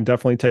framework. You can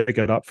definitely take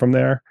it up from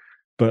there,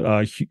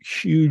 but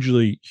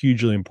hugely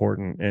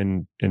important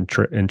in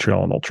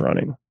trail and ultra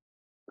running.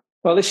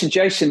 Well, listen,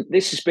 Jason,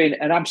 this has been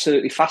an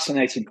absolutely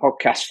fascinating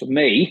podcast for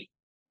me,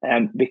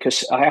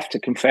 because I have to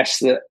confess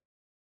that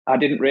I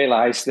didn't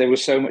realize there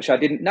was so much I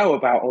didn't know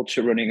about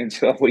ultra running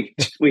until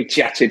we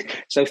chatted.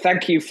 So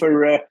thank you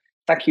for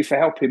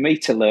helping me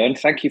to learn.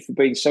 Thank you for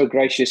being so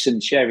gracious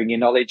and sharing your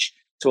knowledge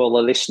to all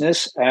the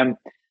listeners.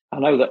 I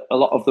know that a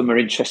lot of them are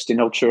interested in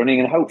ultra running,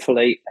 and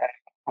hopefully,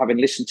 having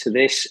listened to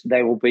this,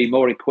 they will be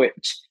more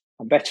equipped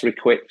and better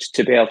equipped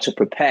to be able to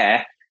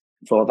prepare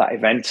for that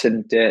event.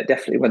 And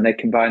definitely when they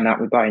combine that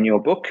with buying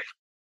your book.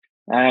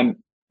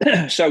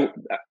 So,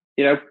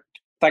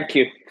 thank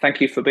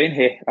you for being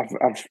here.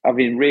 I've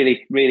been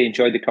really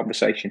enjoyed the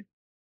conversation.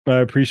 I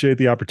appreciate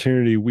the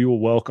opportunity. We will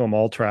welcome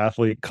all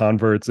triathlete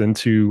converts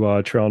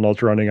into trail and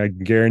ultra running. I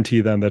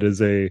guarantee them that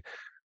is a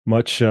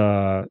much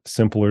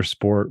simpler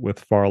sport with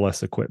far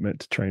less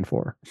equipment to train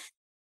for.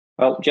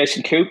 Well,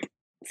 Jason Koop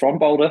from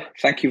Boulder,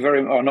 thank you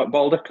very much. Not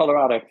Boulder,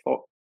 Colorado.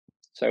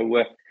 So,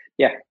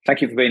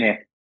 thank you for being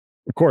here.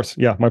 Of course.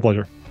 Yeah, my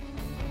pleasure.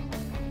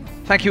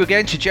 Thank you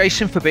again to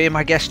Jason for being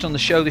my guest on the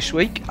show this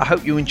week. I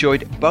hope you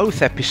enjoyed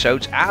both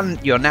episodes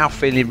and you're now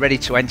feeling ready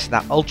to enter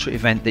that ultra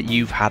event that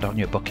you've had on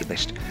your bucket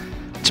list.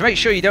 To make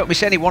sure you don't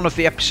miss any one of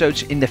the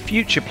episodes in the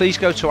future, please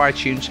go to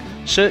iTunes,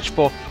 search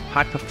for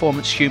High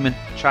Performance Human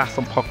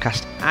Triathlon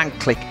Podcast and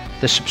click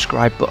the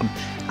subscribe button.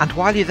 And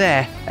while you're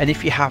there, and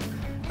if you have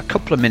a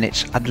couple of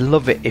minutes, I'd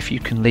love it if you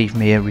can leave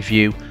me a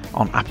review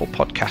on Apple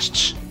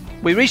Podcasts.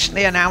 We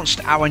recently announced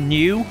our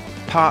new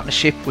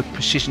partnership with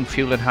Precision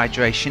Fuel and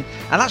Hydration,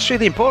 and that's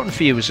really important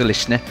for you as a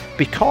listener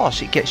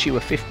because it gets you a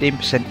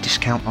 15%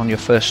 discount on your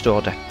first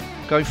order.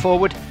 Going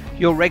forward,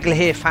 you'll regularly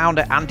hear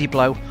founder Andy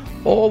Blow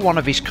or one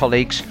of his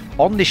colleagues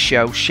on this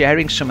show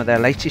sharing some of their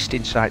latest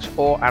insights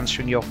or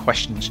answering your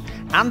questions.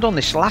 And on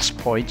this last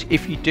point,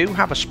 if you do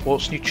have a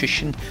sports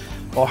nutrition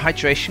or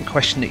hydration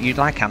question that you'd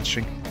like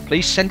answering,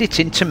 please send it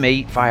in to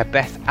me via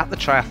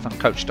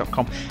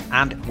beth@thetriathloncoach.com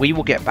and we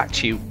will get back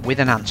to you with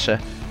an answer,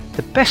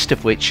 the best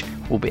of which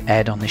will be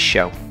aired on this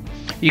show.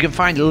 You can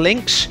find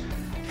links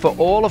for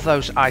all of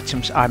those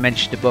items I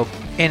mentioned above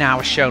in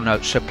our show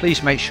notes, so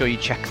please make sure you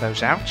check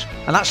those out.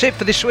 And that's it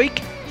for this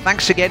week.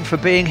 Thanks again for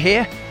being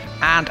here,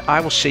 and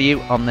I will see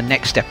you on the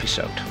next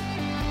episode.